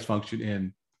another nice function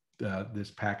in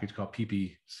this package called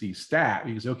PPC stat.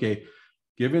 You can say, okay,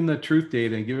 given the truth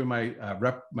data and given my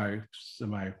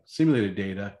my simulated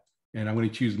data, and I'm going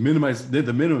to choose minimize the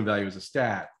minimum value as a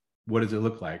stat, what does it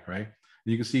look like, right?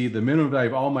 And you can see the minimum value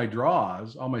of all my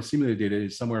draws, all my simulated data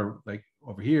is somewhere like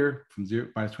over here from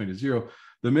 -20 to 0.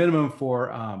 The minimum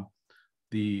for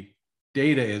the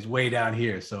data is way down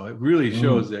here. So it really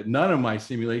shows that none of my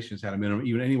simulations had a minimum,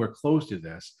 even anywhere close to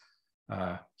this.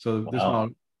 So this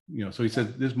model, so he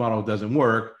says this model doesn't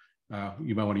work.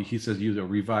 You might want to, he says, use a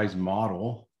revised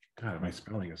model. God, my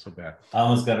spelling is so bad.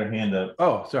 Alma's got her hand up.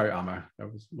 Oh, sorry, Alma. I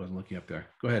wasn't looking up there.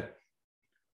 Go ahead.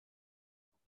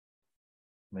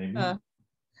 Maybe.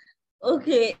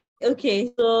 Okay.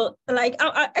 So, like,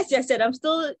 as I said, I'm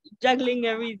still juggling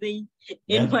everything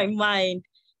in my mind.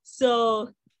 So,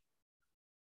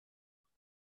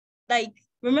 like,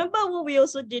 remember when we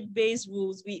also did Bayes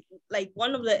rules, we like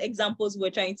one of the examples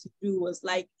we're trying to do was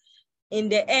like, in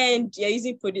the end, you're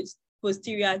using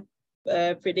posterior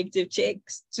predictive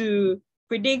checks to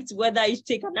predict whether you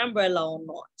take an umbrella or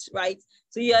not, right?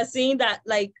 So you are saying that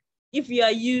like, if you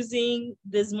are using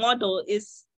this model,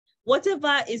 is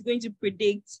whatever is going to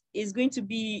predict is going to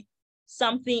be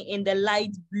something in the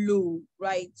light blue,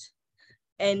 right?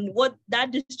 And what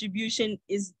that distribution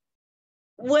is,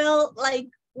 well, like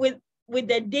with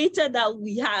the data that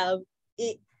we have,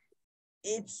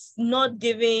 it's not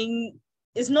giving,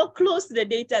 it's not close to the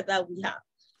data that we have.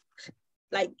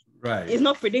 Like, Right. It's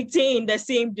not predicting the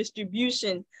same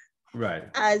distribution right.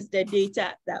 as the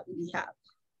data that we have.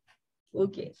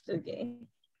 Okay.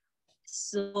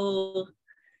 So,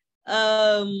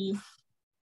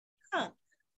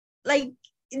 like,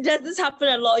 does this happen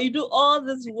a lot? You do all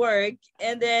this work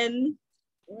and then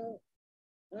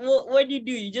what do?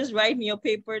 You just write in your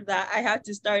paper that I have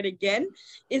to start again?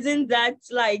 Isn't that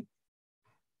like,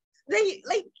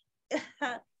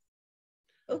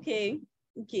 okay.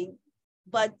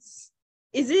 But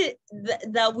is it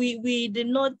that we did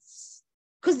not,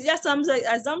 because there are some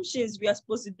assumptions we are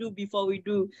supposed to do before we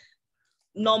do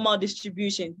normal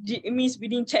distribution. It means we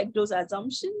didn't check those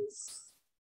assumptions?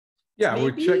 Yeah, Maybe?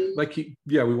 we're check like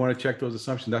we want to check those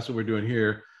assumptions. That's what we're doing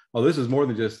here. Oh, this is more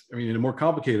than just, I mean, in a more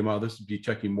complicated model, this would be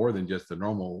checking more than just the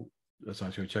normal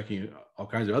assumption. We're checking all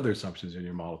kinds of other assumptions in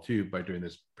your model too by doing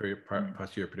this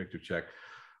posterior predictive check.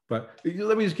 But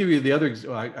let me just give you the other,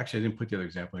 well, actually I didn't put the other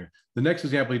example here. The next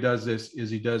example he does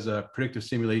he does a predictive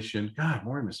simulation. God,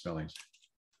 more misspellings.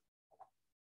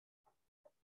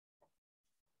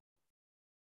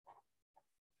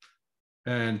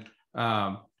 And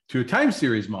to a time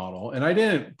series model, and I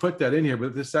didn't put that in here,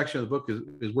 but this section of the book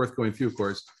is worth going through, of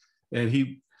course. And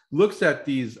he looks at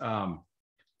these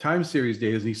time series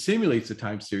data, and he simulates the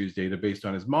time series data based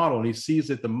on his model, and he sees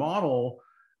that the model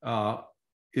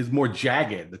is more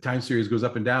jagged. The time series goes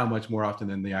up and down much more often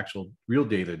than the actual real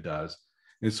data does.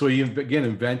 And so he again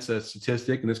invents a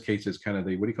statistic. In this case, it's kind of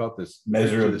the, what do you call it? This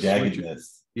measure of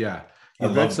jaggedness. Yeah. I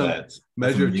love that.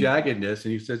 Measure of jaggedness.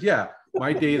 And he says, yeah,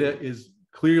 my data is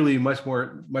clearly much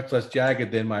less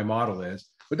jagged than my model is.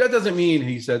 But that doesn't mean,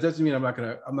 he says, doesn't mean I'm not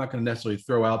gonna necessarily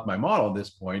throw out my model at this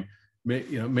point.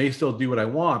 May still do what I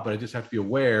want, but I just have to be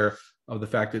aware of the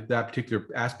fact that that particular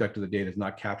aspect of the data is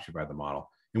not captured by the model.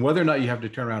 And whether or not you have to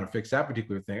turn around and fix that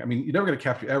particular thing, I mean, you're never going to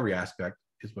capture every aspect,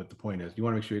 is what the point is. You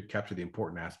want to make sure you capture the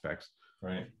important aspects.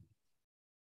 Right.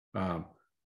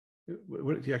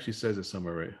 What he actually says is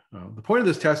somewhere, right? The point of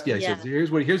this test, he says,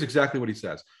 here's exactly what he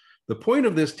says. The point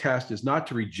of this test is not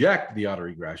to reject the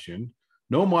autoregression.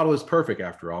 No model is perfect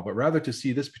after all, but rather to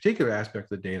see this particular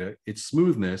aspect of the data, its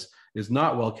smoothness is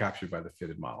not well captured by the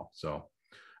fitted model. So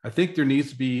I think there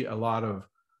needs to be a lot of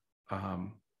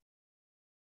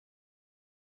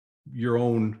your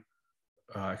own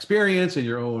experience and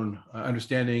your own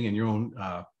understanding and your own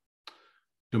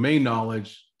domain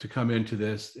knowledge to come into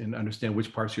this and understand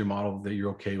which parts of your model that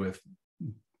you're okay with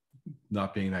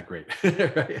not being that great.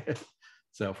 Right?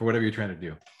 So for whatever you're trying to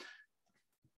do.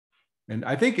 And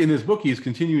I think in this book, he's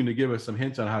continuing to give us some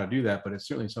hints on how to do that, but it's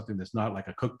certainly something that's not like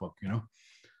a cookbook, No,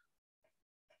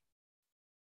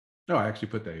 I actually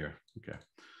put that here. Okay.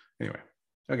 Anyway,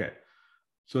 okay.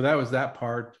 So that was that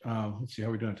part. Let's see how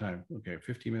we're doing time. Okay,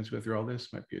 15 minutes to go through all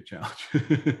this might be a challenge.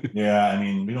 Yeah, I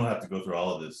mean, we don't have to go through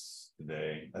all of this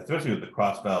today, especially with the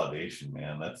cross-validation,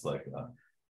 man. That's like,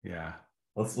 yeah.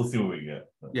 Let's see what we get.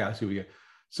 Yeah, let's see what we get.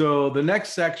 So the next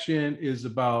section is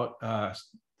about,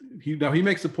 he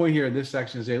makes the point here in this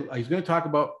section, is he's going to talk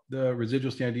about the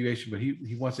residual standard deviation, but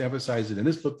he wants to emphasize that in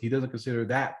this book, he doesn't consider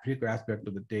that particular aspect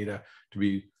of the data to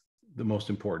be the most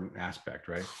important aspect,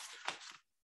 right?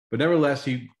 But nevertheless,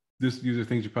 these are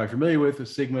things you're probably familiar with. The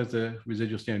sigma is the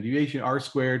residual standard deviation. R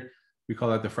squared, we call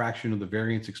that the fraction of the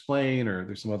variance explained, or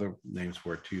there's some other names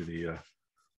for it too, the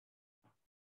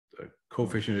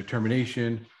coefficient of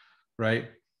determination, right?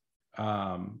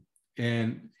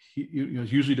 And he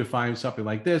usually defines something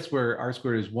like this, where R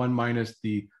squared is 1 minus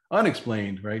the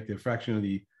unexplained, right? The fraction of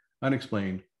the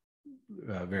unexplained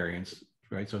variance.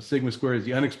 Right, so sigma squared is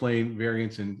the unexplained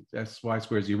variance, and SY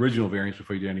squared is the original variance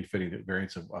before you do any fitting, the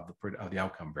variance of the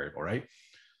outcome variable, right?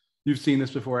 You've seen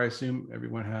this before, I assume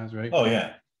everyone has, right? Oh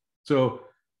yeah. So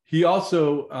he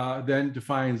also then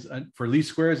defines for least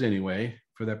squares anyway,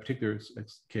 for that particular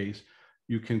case,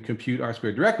 you can compute R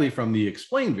squared directly from the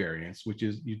explained variance, which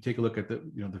is you take a look at the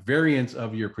the variance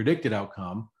of your predicted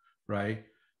outcome, right,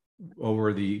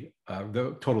 over the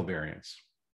total variance,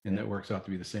 and that works out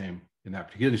to be the same. In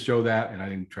that, he didn't show that, and I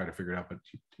didn't try to figure it out, but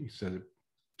he said it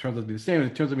turns out to be the same.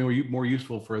 And it turns out to be more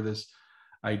useful for this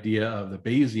idea of the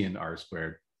Bayesian R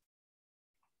squared.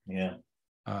 Yeah.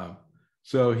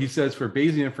 So he says for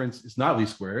Bayesian inference, it's not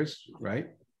least squares, right?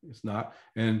 It's not.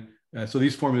 And so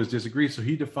these formulas disagree. So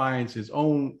he defines his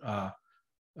own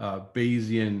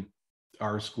Bayesian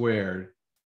R squared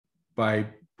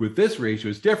with this ratio.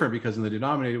 Is different because in the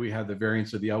denominator, we have the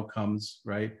variance of the outcomes,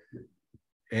 right?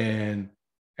 And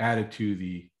added to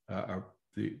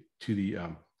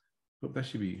that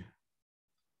should be,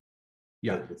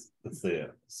 yeah. That's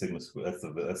the sigma square.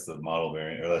 That's the model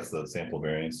variance, or that's the sample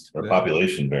variance, or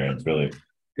population variance, really.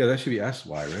 Yeah, that should be SY,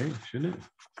 right? Shouldn't it?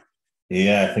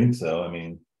 Yeah, I think so. I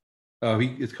mean, oh,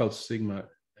 it's called sigma.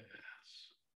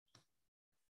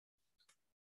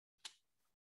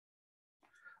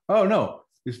 Oh no,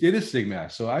 it is sigma.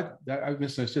 So I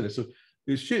misunderstood it. So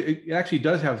it actually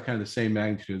does have kind of the same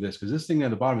magnitude of this, because this thing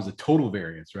at the bottom is the total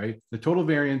variance, right? The total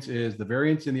variance is the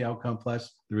variance in the outcome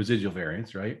plus the residual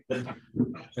variance, right? And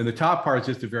the top part is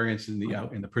just the variance in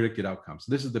the predicted outcome.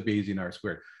 So this is the Bayesian R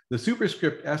squared. The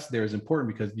superscript S there is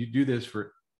important because you do this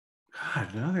for,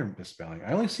 God, another misspelling.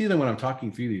 I only see them when I'm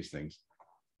talking through these things.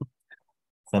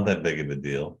 It's not that big of a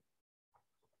deal.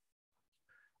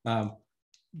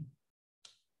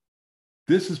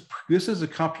 This is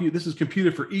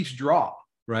computed for each draw,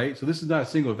 right? So this is not a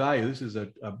single value. This is a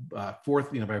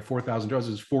fourth, by 4,000 draws.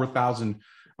 This is 4,000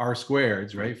 R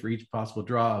squareds, right, for each possible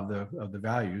draw of the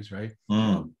values, right?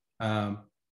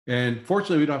 And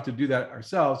fortunately, we don't have to do that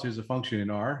ourselves. There's a function in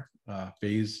R,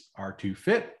 Bayes R2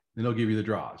 fit, and they'll give you the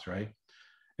draws, right?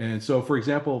 And so, for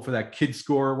example, for that kid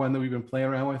score one that we've been playing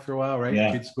around with for a while, right?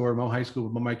 Yeah. Kid score, Mo High School,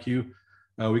 Mo IQ.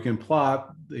 We can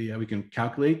we can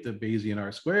calculate the Bayesian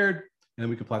R squared, and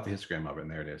we can plot the histogram of it,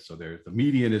 and there it is. So the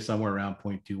median is somewhere around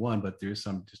 0.21, but there's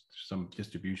some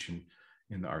distribution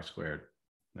in the R squared.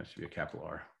 That should be a capital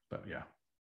R, but yeah.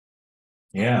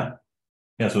 Yeah.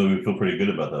 Yeah, so we feel pretty good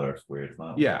about that R squared.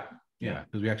 Yeah,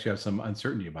 because we actually have some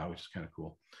uncertainty about it, which is kind of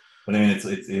cool. But I mean, it's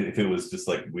if it was just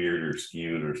like weird or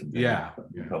skewed or something,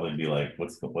 you'd probably be like,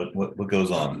 what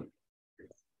goes on?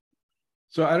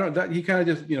 So he kind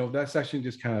of just, that section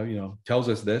just kind of, tells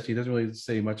us this. He doesn't really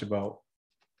say much about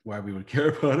why we would care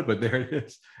about it, but there it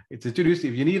is. It's introduced.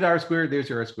 If you need R squared, there's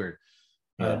your R squared.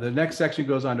 The next section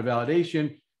goes on to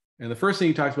validation. And the first thing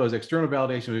he talks about is external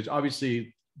validation, which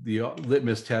obviously the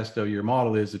litmus test of your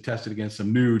model is to test it against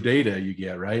some new data you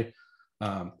get, right?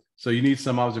 So you need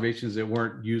some observations that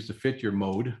weren't used to fit your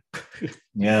mode.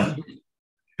 Yeah.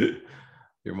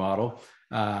 Your model.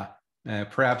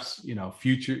 Perhaps,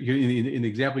 future, in the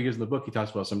example he gives in the book, he talks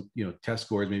about some, test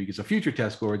scores, maybe get some future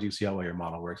test scores, you can see how well your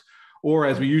model works. Or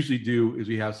as we usually do, is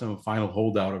we have some final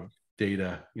holdout of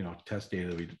data, test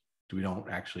data that we don't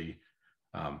actually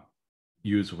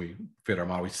use when we fit our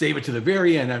model. We save it to the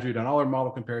very end after we've done all our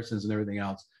model comparisons and everything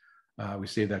else. We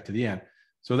save that to the end.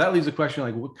 So that leaves a question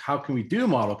like, how can we do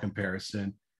model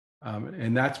comparison?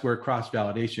 And that's where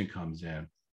cross-validation comes in.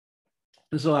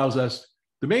 This allows us,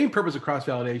 the main purpose of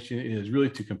cross-validation is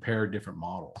really to compare different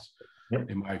models,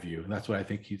 in my view. And that's what I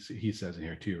think he says in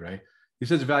here too, right? He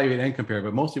says evaluate and compare,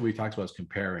 but mostly what he talks about is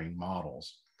comparing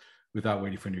models without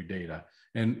waiting for new data.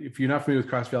 And if you're not familiar with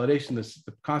cross-validation,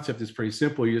 the concept is pretty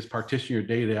simple. You just partition your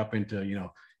data up into,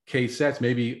 K sets,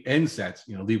 maybe N sets,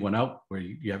 leave one out where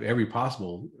you have every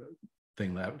possible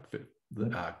thing left,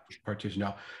 partition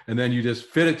out. And then you just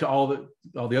fit it to all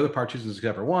the other partitions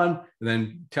except for one, and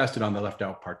then test it on the left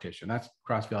out partition. That's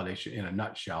cross-validation in a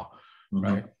nutshell,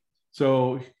 right?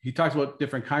 So he talks about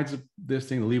different kinds of this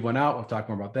thing, to leave one out. We'll talk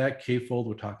more about that. K-fold,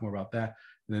 we'll talk more about that.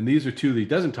 And then these are two that he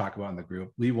doesn't talk about in the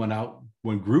group. Leave one out,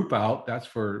 one group out, that's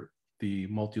for the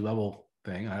multi-level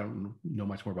thing. I don't know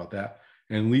much more about that.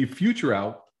 And leave future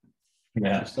out,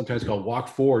 sometimes called walk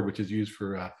forward, which is used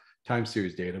for time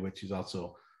series data, which is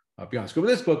also beyond the scope of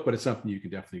this book, but it's something you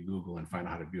can definitely Google and find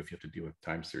out how to do if you have to deal with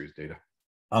time series data.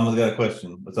 Ama's got a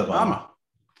question. What's up, Ama?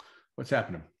 What's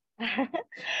happening?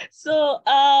 So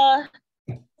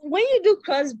when you do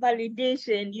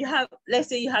cross-validation, let's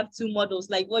say you have two models,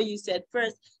 like what you said.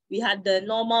 First, we had the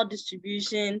normal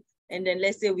distribution, and then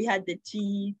let's say we had the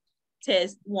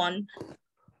t-test one.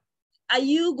 Are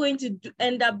you going to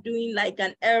end up doing like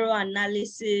an error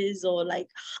analysis, or like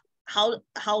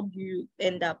how do you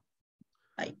end up?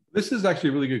 This is actually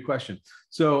a really good question.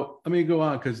 So let me go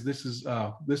on, because this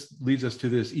leads us to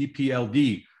this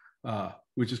EPLD,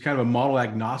 which is kind of a model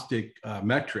agnostic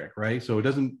metric, right? So it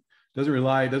doesn't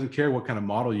care what kind of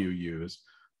model you use.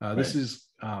 This is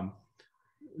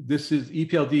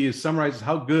EPLD summarizes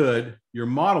how good your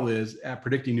model is at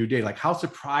predicting new data. Like, how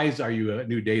surprised are you at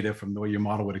new data from the way your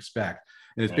model would expect?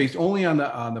 and it's based only on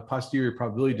the posterior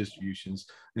probability distributions,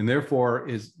 and therefore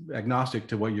is agnostic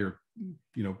to what you're,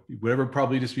 whatever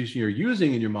probability distribution you're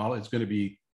using in your model is going to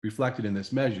be reflected in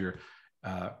this measure,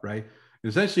 right? And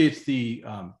essentially, it's the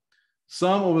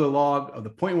sum over the log of the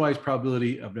pointwise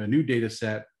probability of a new data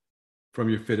set from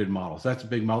your fitted model. So that's a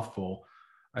big mouthful.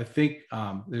 I think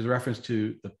there's a reference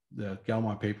to the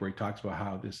Gelman paper where he talks about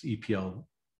how this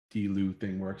EPLD-LU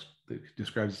thing works. It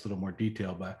describes this a little more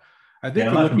detail, but I think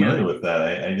I'm not familiar with that.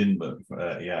 I didn't, but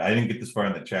I didn't get this far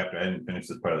in the chapter. I didn't finish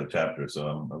this part of the chapter, so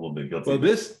I'm a little bit guilty. Well,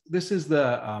 this is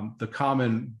the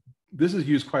common. This is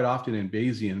used quite often in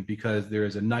Bayesian because there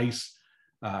is a nice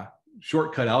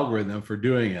shortcut algorithm for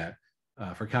doing it,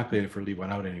 for calculating for leave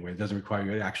one out anyway. It doesn't require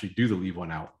you to actually do the leave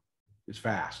one out. It's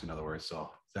fast, in other words.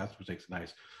 So that's what makes it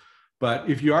nice. But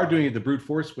if you are doing it the brute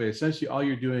force way, essentially all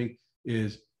you're doing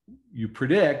is you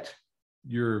predict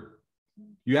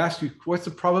you ask you what's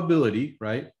the probability,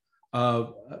 right,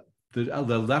 of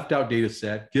the left out data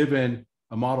set given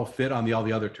a model fit on all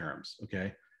the other terms, okay?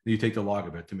 And you take the log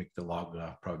of it to make the log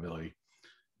probability.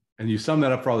 And you sum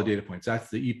that up for all the data points. That's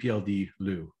the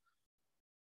EPLD-LU.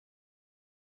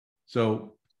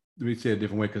 So let me say it a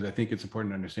different way because I think it's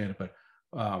important to understand it. But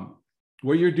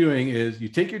what you're doing is you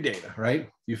take your data, right?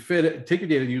 You fit it, take your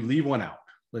data, you leave one out.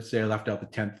 Let's say I left out the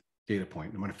 10th data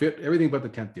point. I'm going to fit everything but the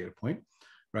 10th data point,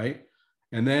 right?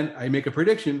 And then I make a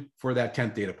prediction for that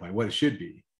 10th data point, what it should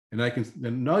be. And I can,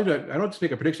 then not only do I don't just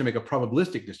make a prediction, I make a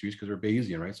probabilistic distribution because we're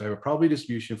Bayesian, right? So I have a probability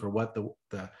distribution for what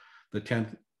the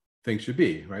 10th thing should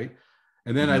be, right?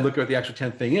 And then I look at what the actual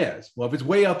 10th thing is. Well, if it's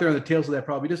way out there in the tails of that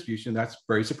probability distribution, that's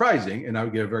very surprising. And I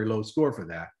would get a very low score for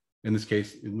that. In this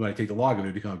case, when I take the log of it,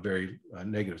 it becomes a very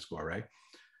negative score, right?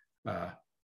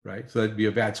 Right, so that'd be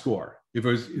a bad score. If it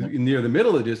was near the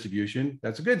middle of the distribution,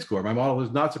 that's a good score. My model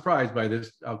was not surprised by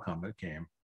this outcome that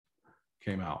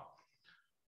came out.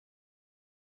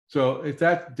 So if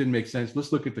that didn't make sense,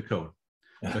 let's look at the code.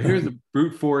 So here's the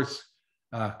brute force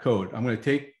code. I'm going to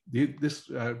take this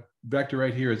vector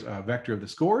right here is a vector of the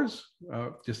scores.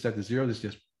 Just set to 0. This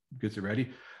just gets it ready.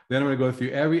 Then I'm going to go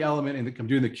through every element, and I'm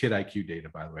doing the KID IQ data,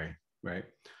 by the way, right?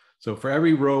 So for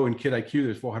every row in KID IQ,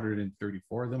 there's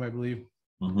 434 of them, I believe.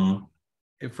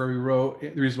 If for every row, the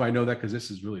reason why I know that because this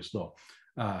is really slow.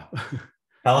 How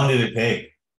long did it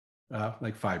take?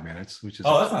 Like 5 minutes, which is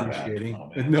that's not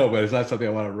excruciating. bad. No, but it's not something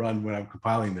I want to run when I'm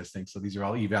compiling this thing. So these are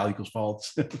all eval equals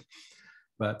false.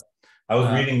 But I was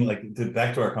reading,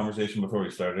 back to our conversation before we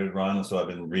started, Ron. So I've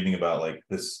been reading about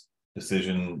this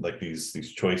decision,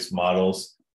 these choice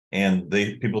models, and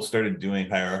people started doing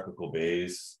hierarchical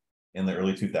Bayes in the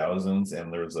early 2000s.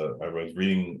 And I was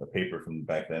reading a paper from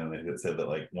back then, and it said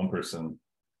that one person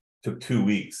took 2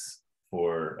 weeks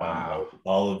for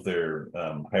all of their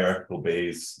hierarchical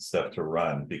Bayes stuff to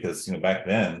run, because back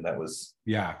then that was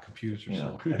computers or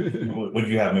so. What did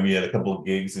you have? Maybe you had a couple of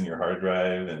gigs in your hard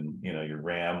drive, and your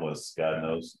RAM was God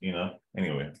knows,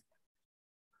 anyway.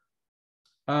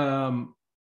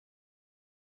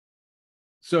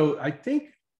 So I think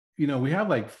we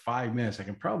have 5 minutes. I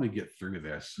can probably get through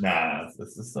this. Nah,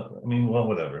 whatever you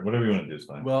want to do is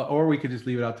fine. Well, or we could just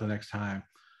leave it out till next time.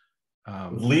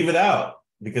 Leave it out,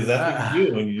 because that's what you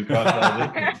do when you talk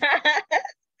about this.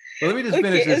 Well, let me just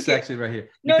finish this section right here.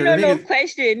 No.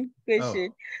 Question. Oh,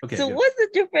 okay, So good. what's the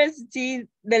difference between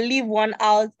the leave one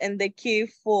out and the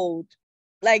K-fold?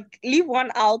 Leave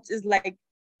one out is like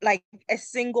a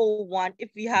single one. If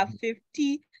you have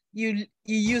 50, you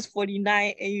use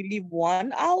 49 and you leave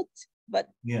one out. But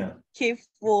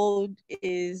K-fold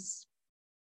is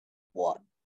what?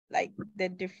 The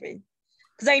difference?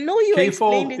 Because I know you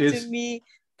explained it to me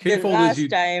the last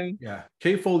time. Yeah,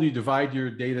 K-fold, you divide your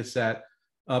data set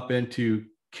up into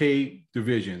K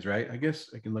divisions, right? I guess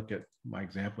I can look at my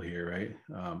example here, right?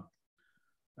 I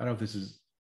don't know if this is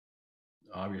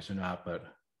obvious or not, but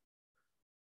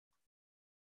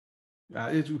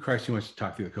it requires too much to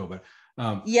talk through the code. But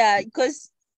because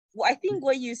I think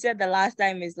what you said the last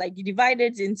time is you divide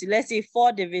it into, let's say,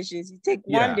 4 divisions. You take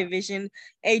one division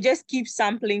and you just keep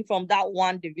sampling from that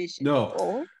one division.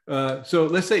 No. So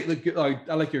let's say,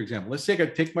 I like your example. Let's say I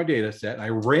take my data set and I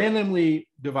randomly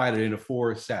divide it into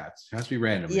 4 sets. It has to be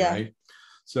random, right?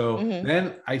 So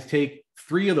then I take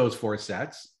 3 of those 4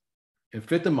 sets and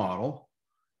fit the model.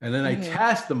 And then I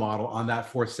test the model on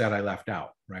that 4th set I left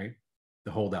out, right?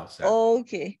 The holdout set.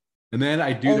 Okay. And then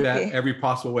I do that every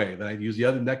possible way. Then I use the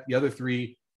other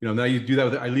 3, then I do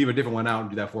that. I leave a different one out and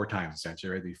do that 4 times,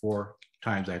 essentially, right? The 4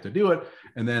 times I have to do it.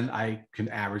 And then I can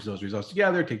average those results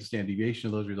together, take the standard deviation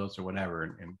of those results or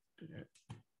whatever.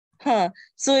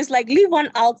 So it's leave one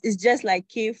out is just like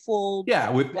K-fold. Yeah,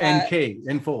 with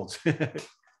N folds.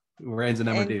 Where N's the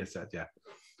number of data sets,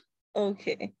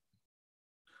 Okay.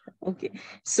 Okay.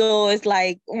 So it's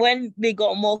like when they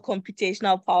got more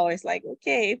computational power, it's like,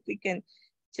 okay, if we can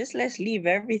just let's leave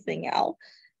everything out.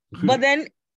 But then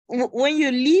when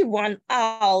you leave one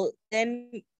out,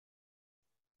 then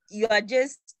you are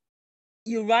just,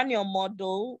 you run your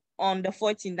model on the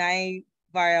 49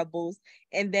 variables,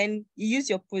 and then you use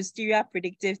your posterior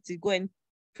predictive to go and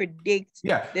predict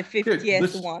the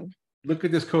 50th one. Look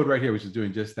at this code right here, which is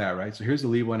doing just that, right? So here's the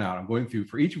leave one out. I'm going through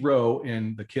for each row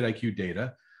in the Kid IQ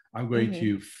data. I'm going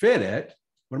to fit it.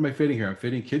 What am I fitting here? I'm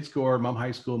fitting kid score, mom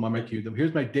high school, mom IQ.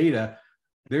 Here's my data.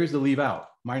 There's the leave out,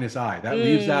 minus I. That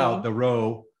leaves out the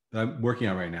row that I'm working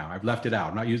on right now. I've left it out.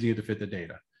 I'm not using it to fit the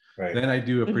data. Right. Then I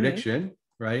do a prediction,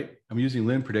 right? I'm using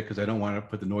lin predict because I don't want to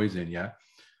put the noise in yet.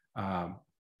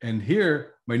 And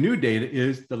here, my new data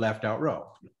is the left out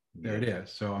row. There it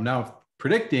is. So I'm now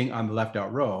predicting on the left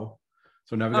out row.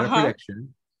 So now we've got a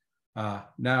prediction.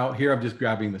 Now here I'm just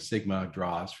grabbing the sigma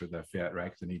draws for the fit, right?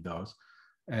 Because I need those.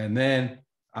 And then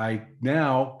I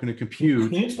now going to compute.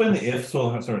 Can you explain the if?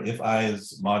 So sorry, if I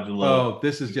is modulo. Oh,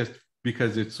 this is just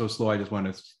because it's so slow. I just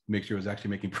want to make sure it's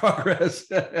actually making progress.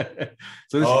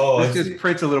 So this just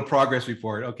prints a little progress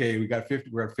report. Okay, we got 50.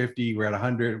 We're at 50. We're at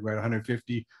 100. We're at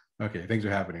 150. Okay, things are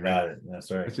happening. Right? Got it.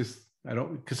 That's right. It's just I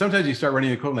don't because sometimes you start running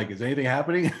the code like, is anything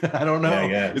happening? I don't know.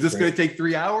 Yeah, is this going to take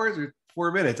 3 hours or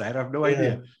 4 minutes? I have no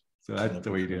idea. So that's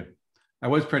the way you do it. I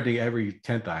was printing every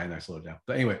 10th eye and I slowed down.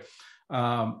 But anyway,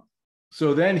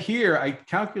 so then here I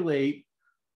calculate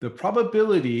the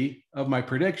probability of my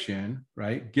prediction,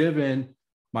 right, given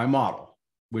my model,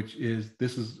 which is,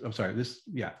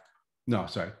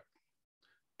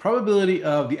 probability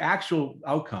of the actual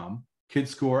outcome, kid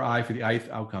score I for the ith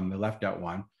outcome, the left out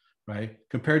one, right,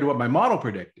 compared to what my model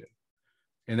predicted.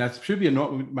 And that should be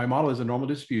my model is a normal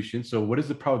distribution. So what is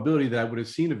the probability that I would have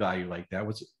seen a value like that?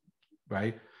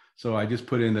 Right? So I just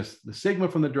put in the sigma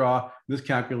from the draw. This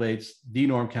calculates,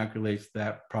 dnorm calculates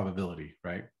that probability,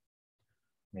 right?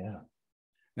 Yeah.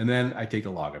 And then I take the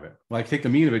log of it. Well, I take the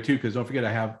mean of it too, because don't forget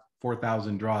I have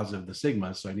 4,000 draws of the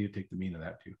sigma, so I need to take the mean of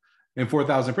that too. And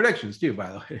 4,000 predictions too, by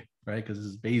the way, right? Because this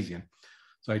is Bayesian.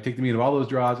 So I take the mean of all those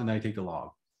draws and then I take the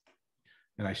log.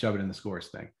 And I shove it in the scores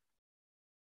thing.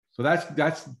 So that's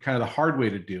kind of the hard way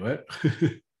to do it,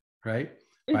 right?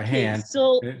 By hand.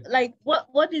 So like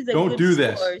what is a don't good do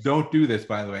this. scores? Don't do this,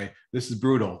 by the way. This is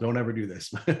brutal. Don't ever do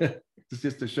this. It's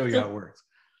just to show you how it works.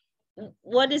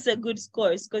 What is a good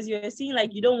scores? Because you're seeing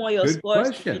like you don't want your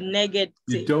scores to be negative.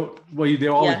 You don't, well,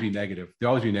 they'll always be negative. They'll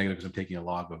always be negative because I'm taking a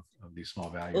log of these small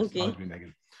values. Okay. They'll always be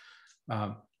negative.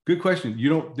 Good question. You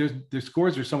don't, their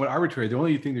scores are somewhat arbitrary. The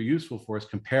only thing they're useful for is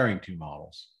comparing two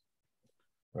models.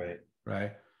 Right.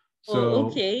 Right. So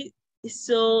okay.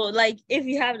 So like if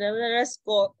you have another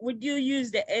score, would you use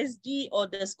the SD or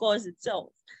the scores itself?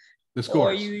 The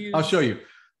scores. I'll show you.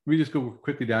 Let me just go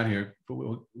quickly down here, but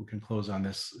we can close on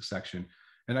this section.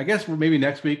 And I guess maybe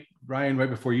next week, Ryan, right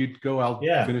before you go, I'll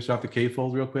finish off the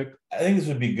K-fold real quick. I think this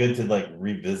would be good to like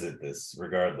revisit this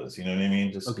regardless. You know what I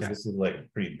mean? Just because this is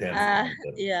like pretty dense.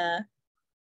 Yeah.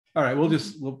 All right.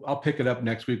 I'll pick it up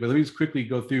next week, but let me just quickly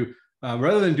go through.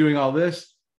 Rather than doing all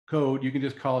this code, you can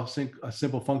just call a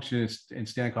simple function in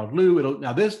Stan called Loo.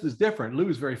 Now this is different. Loo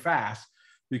is very fast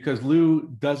because Loo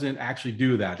doesn't actually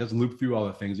do that. It doesn't loop through all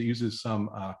the things. It uses some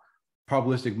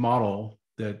probabilistic model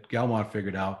that Gelman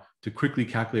figured out to quickly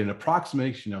calculate an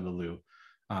approximation of the Loo.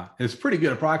 It's pretty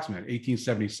good approximate,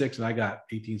 1876, and I got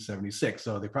 1876.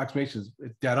 So the approximation is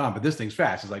dead on, but this thing's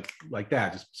fast. It's like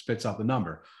that, just spits out the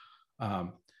number.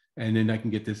 And then I can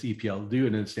get this EPL do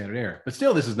and then standard error. But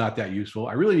still, this is not that useful.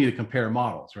 I really need to compare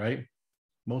models, right?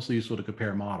 Mostly useful to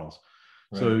compare models.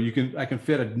 Right. So I can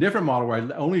fit a different model where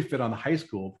I only fit on the high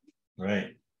school,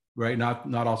 right?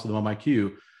 Not also the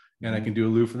MIQ, and I can do a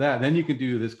Loo for that. Then you can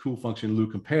do this cool function Loo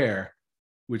compare,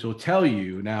 which will tell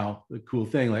you now the cool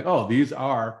thing, like, oh, these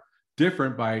are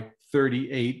different by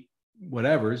 38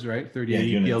 whatevers, right?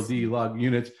 38 EPLD log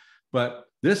units, but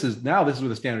this is where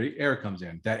the standard error comes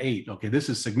in, that 8. Okay, this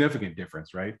is significant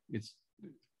difference, right? It's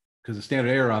because the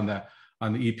standard error on the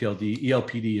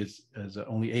ELPD is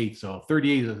only 8. So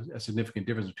 38 is a significant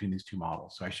difference between these two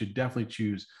models. So I should definitely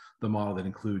choose the model that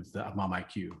includes the MOM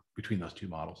IQ between those two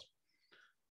models.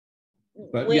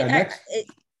 But wait, next.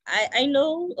 I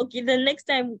know, okay, the next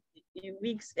time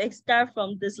we start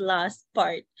from this last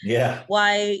part. Yeah.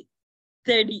 Why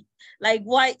 30, like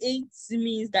why 8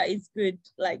 means that it's good.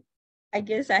 Like, I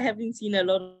guess I haven't seen a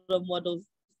lot of models.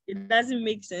 It doesn't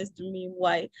make sense to me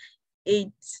why 8,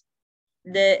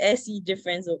 the SE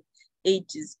difference of 8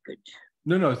 is good.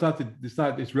 No,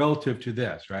 it's relative to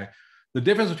this, right? The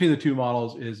difference between the two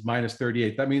models is minus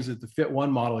 38. That means that the fit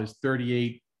one model is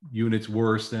 38 units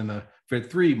worse than the Fit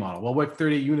 3 model. Well, what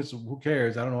 38 units? Who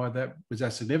cares? I don't know what that was.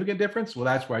 That significant difference? Well,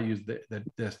 that's why I use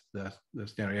the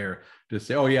standard error to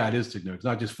say, oh yeah, it is significant. It's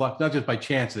not just flux, not just by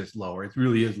chance that it's lower. It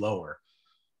really is lower,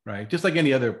 right? Just like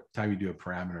any other time you do a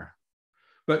parameter.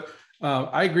 But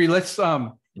I agree. Let's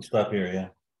stop here. Yeah.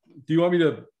 Do you want me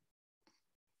to?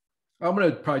 I'm going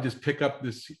to probably just pick up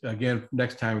this again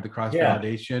next time with the cross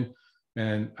validation.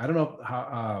 And I don't know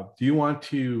how. Do you want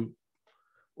to?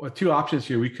 Well, two options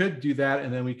here. We could do that,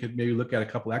 and then we could maybe look at a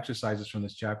couple exercises from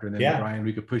this chapter, and then Brian,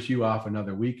 we could push you off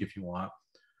another week if you want.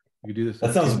 We could do this.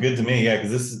 That sounds good to me. Yeah,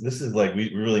 because this is like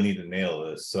we really need to nail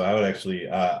this. So I would actually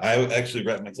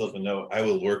write myself a note. I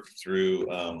will work through.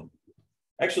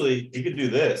 Actually, you could do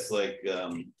this. Like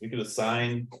we could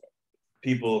assign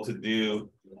people to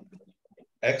do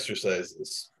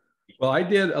exercises. Well, I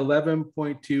did 11.2,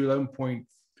 11.3.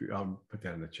 I'll put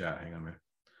that in the chat. Hang on a minute.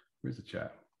 Where's the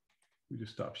chat? We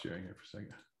just stopped sharing here for a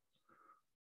second.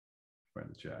 Find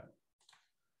the chat.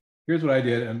 Here's what I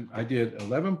did, and I did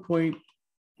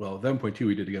 11.2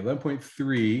 we did together,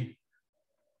 11.3,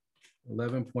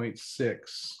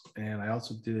 11.6, and I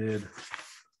also did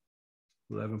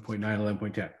 11.9,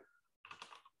 11.10.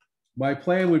 My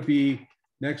plan would be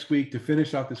next week to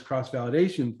finish off this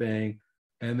cross-validation thing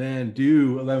and then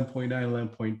do 11.9,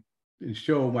 11. And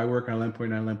show my work on 11.9,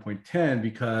 11.10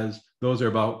 because those are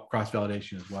about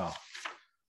cross-validation as well.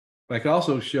 But I could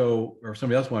also show, or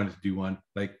somebody else wanted to do one,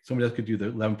 like somebody else could do the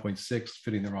 11.6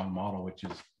 fitting the wrong model, which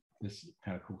is this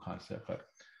kind of cool concept. But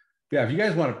yeah, if you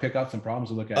guys want to pick out some problems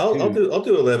to look at, I'll do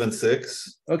 11.6.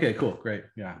 Okay, cool, great.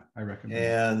 Yeah, I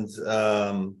recommend.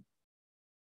 And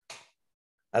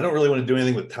I don't really want to do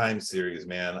anything with time series,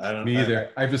 man. I don't. Me either.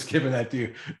 I've just given that to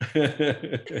you.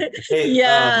 Hey,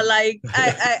 like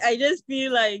I just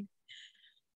feel like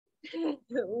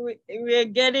we're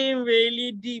getting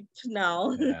really deep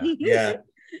now. Yeah.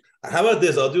 How about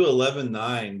this? I'll do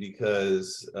 11.9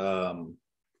 because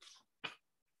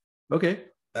okay.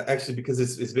 Actually, because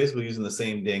it's basically using the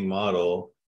same dang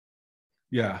model.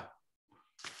 Yeah.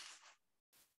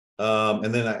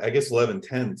 And then I guess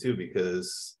 11.10 too,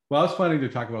 because. Well, it's funny to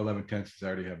talk about 11.10 since I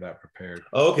already have that prepared.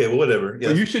 Oh, okay, well, whatever. Yes.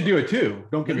 Well, you should do it too.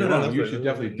 Don't get me wrong. You should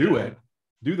definitely do it.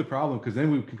 Do the problem, because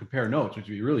then we can compare notes, which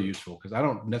would be really useful, because I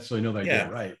don't necessarily know that I did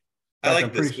it right. I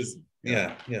like this.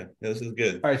 Yeah, this is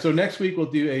good. All right, so next week we'll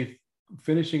do a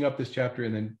finishing up this chapter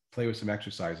and then play with some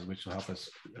exercises, which will help us.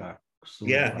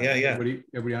 Yeah.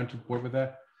 Everybody on board with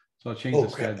that? So I'll change the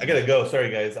schedule. I gotta go.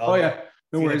 Sorry, guys.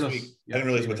 No worries. I didn't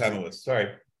realize what time it was. Sorry.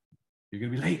 You're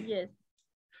gonna be late. Yes.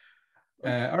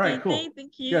 All right, cool.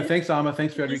 Thank you. Yeah, thanks, Alma.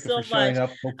 Thanks, Frederica, for showing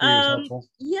up. Hopefully it was helpful.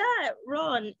 Yeah,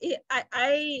 Ron,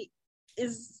 I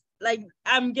is like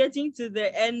I'm getting to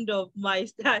the end of my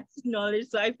stats knowledge,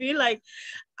 so I feel like,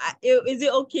 is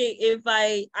it okay if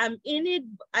I'm in it?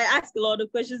 I ask a lot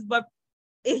of questions, but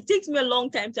it takes me a long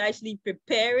time to actually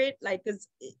prepare it. Like, it's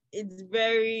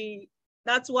very.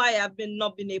 That's why I've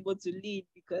not been able to lead,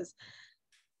 because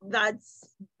that's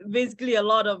basically a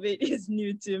lot of it is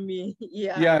new to me.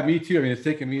 Yeah, me too. I mean, it's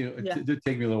taken me it did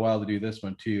take me a little while to do this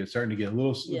one too. It's starting to get a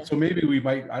little so maybe we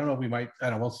might, I don't know,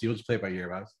 we'll see, we'll just play it by ear.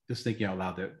 But I was just thinking out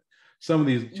loud that some of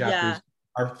these chapters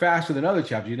are faster than other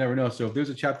chapters. You never know. So if there's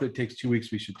a chapter that takes 2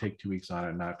 weeks, we should take 2 weeks on it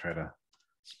and not try to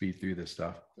speed through this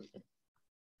stuff.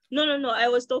 No. I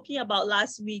was talking about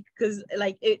last week, because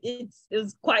like it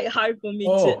was quite hard for me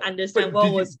to understand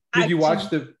what was. Did you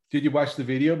watch the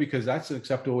video? Because that's an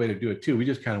acceptable way to do it too. We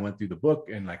just kind of went through the book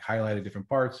and like highlighted different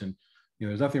parts, and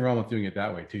there's nothing wrong with doing it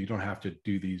that way too. You don't have to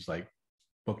do these like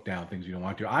book down things you don't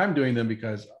want to. I'm doing them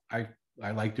because I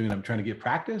like doing them. I'm trying to get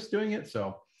practice doing it.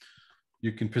 So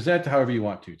you can present however you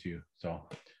want to too. So.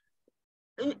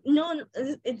 No,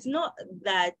 it's not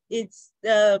that. It's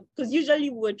because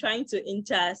usually we're trying to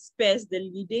intersperse the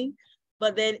leading,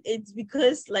 but then it's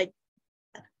because like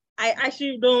I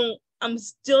actually don't. I'm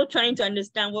still trying to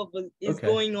understand what is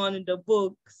going on in the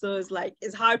book, so it's like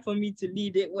it's hard for me to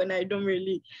lead it when I don't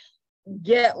really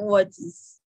get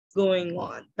what's going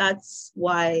on. That's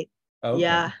why. Okay.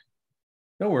 Yeah.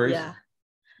 No worries. Yeah.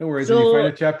 No worries. So when you find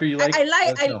a chapter you like,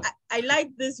 I like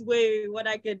this way when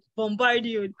I could bombard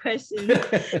you with questions.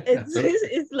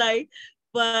 it's like,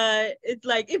 but it's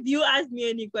like if you ask me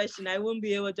any question, I won't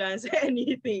be able to answer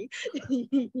anything.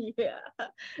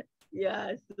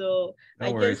 Yeah. So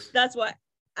I guess that's why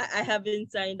I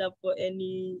haven't signed up for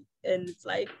any, and it's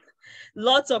like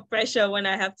lots of pressure when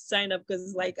I have to sign up, because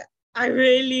it's like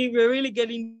we're really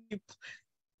getting deep.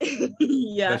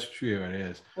 Yeah. That's true. It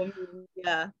is. For me,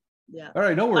 yeah. All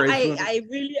right, no worries. I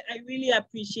really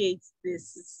appreciate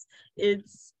this.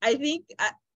 I think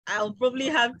I'll probably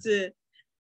have to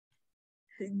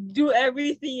do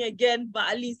everything again, but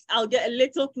at least I'll get a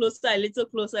little closer, a little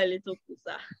closer, a little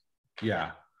closer.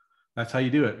 Yeah. That's how you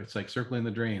do it. It's like circling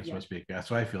the drain, so Yeah. to speak.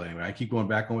 That's what I feel anyway. I keep going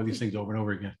back on with these things over and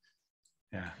over again.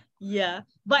 Yeah. Yeah.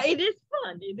 But it is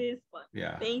fun. It is fun.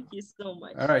 Yeah. Thank you so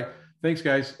much. All right. Thanks,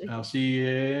 guys. I'll see you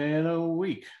in a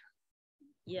week.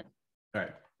 Yeah. All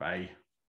right. Bye.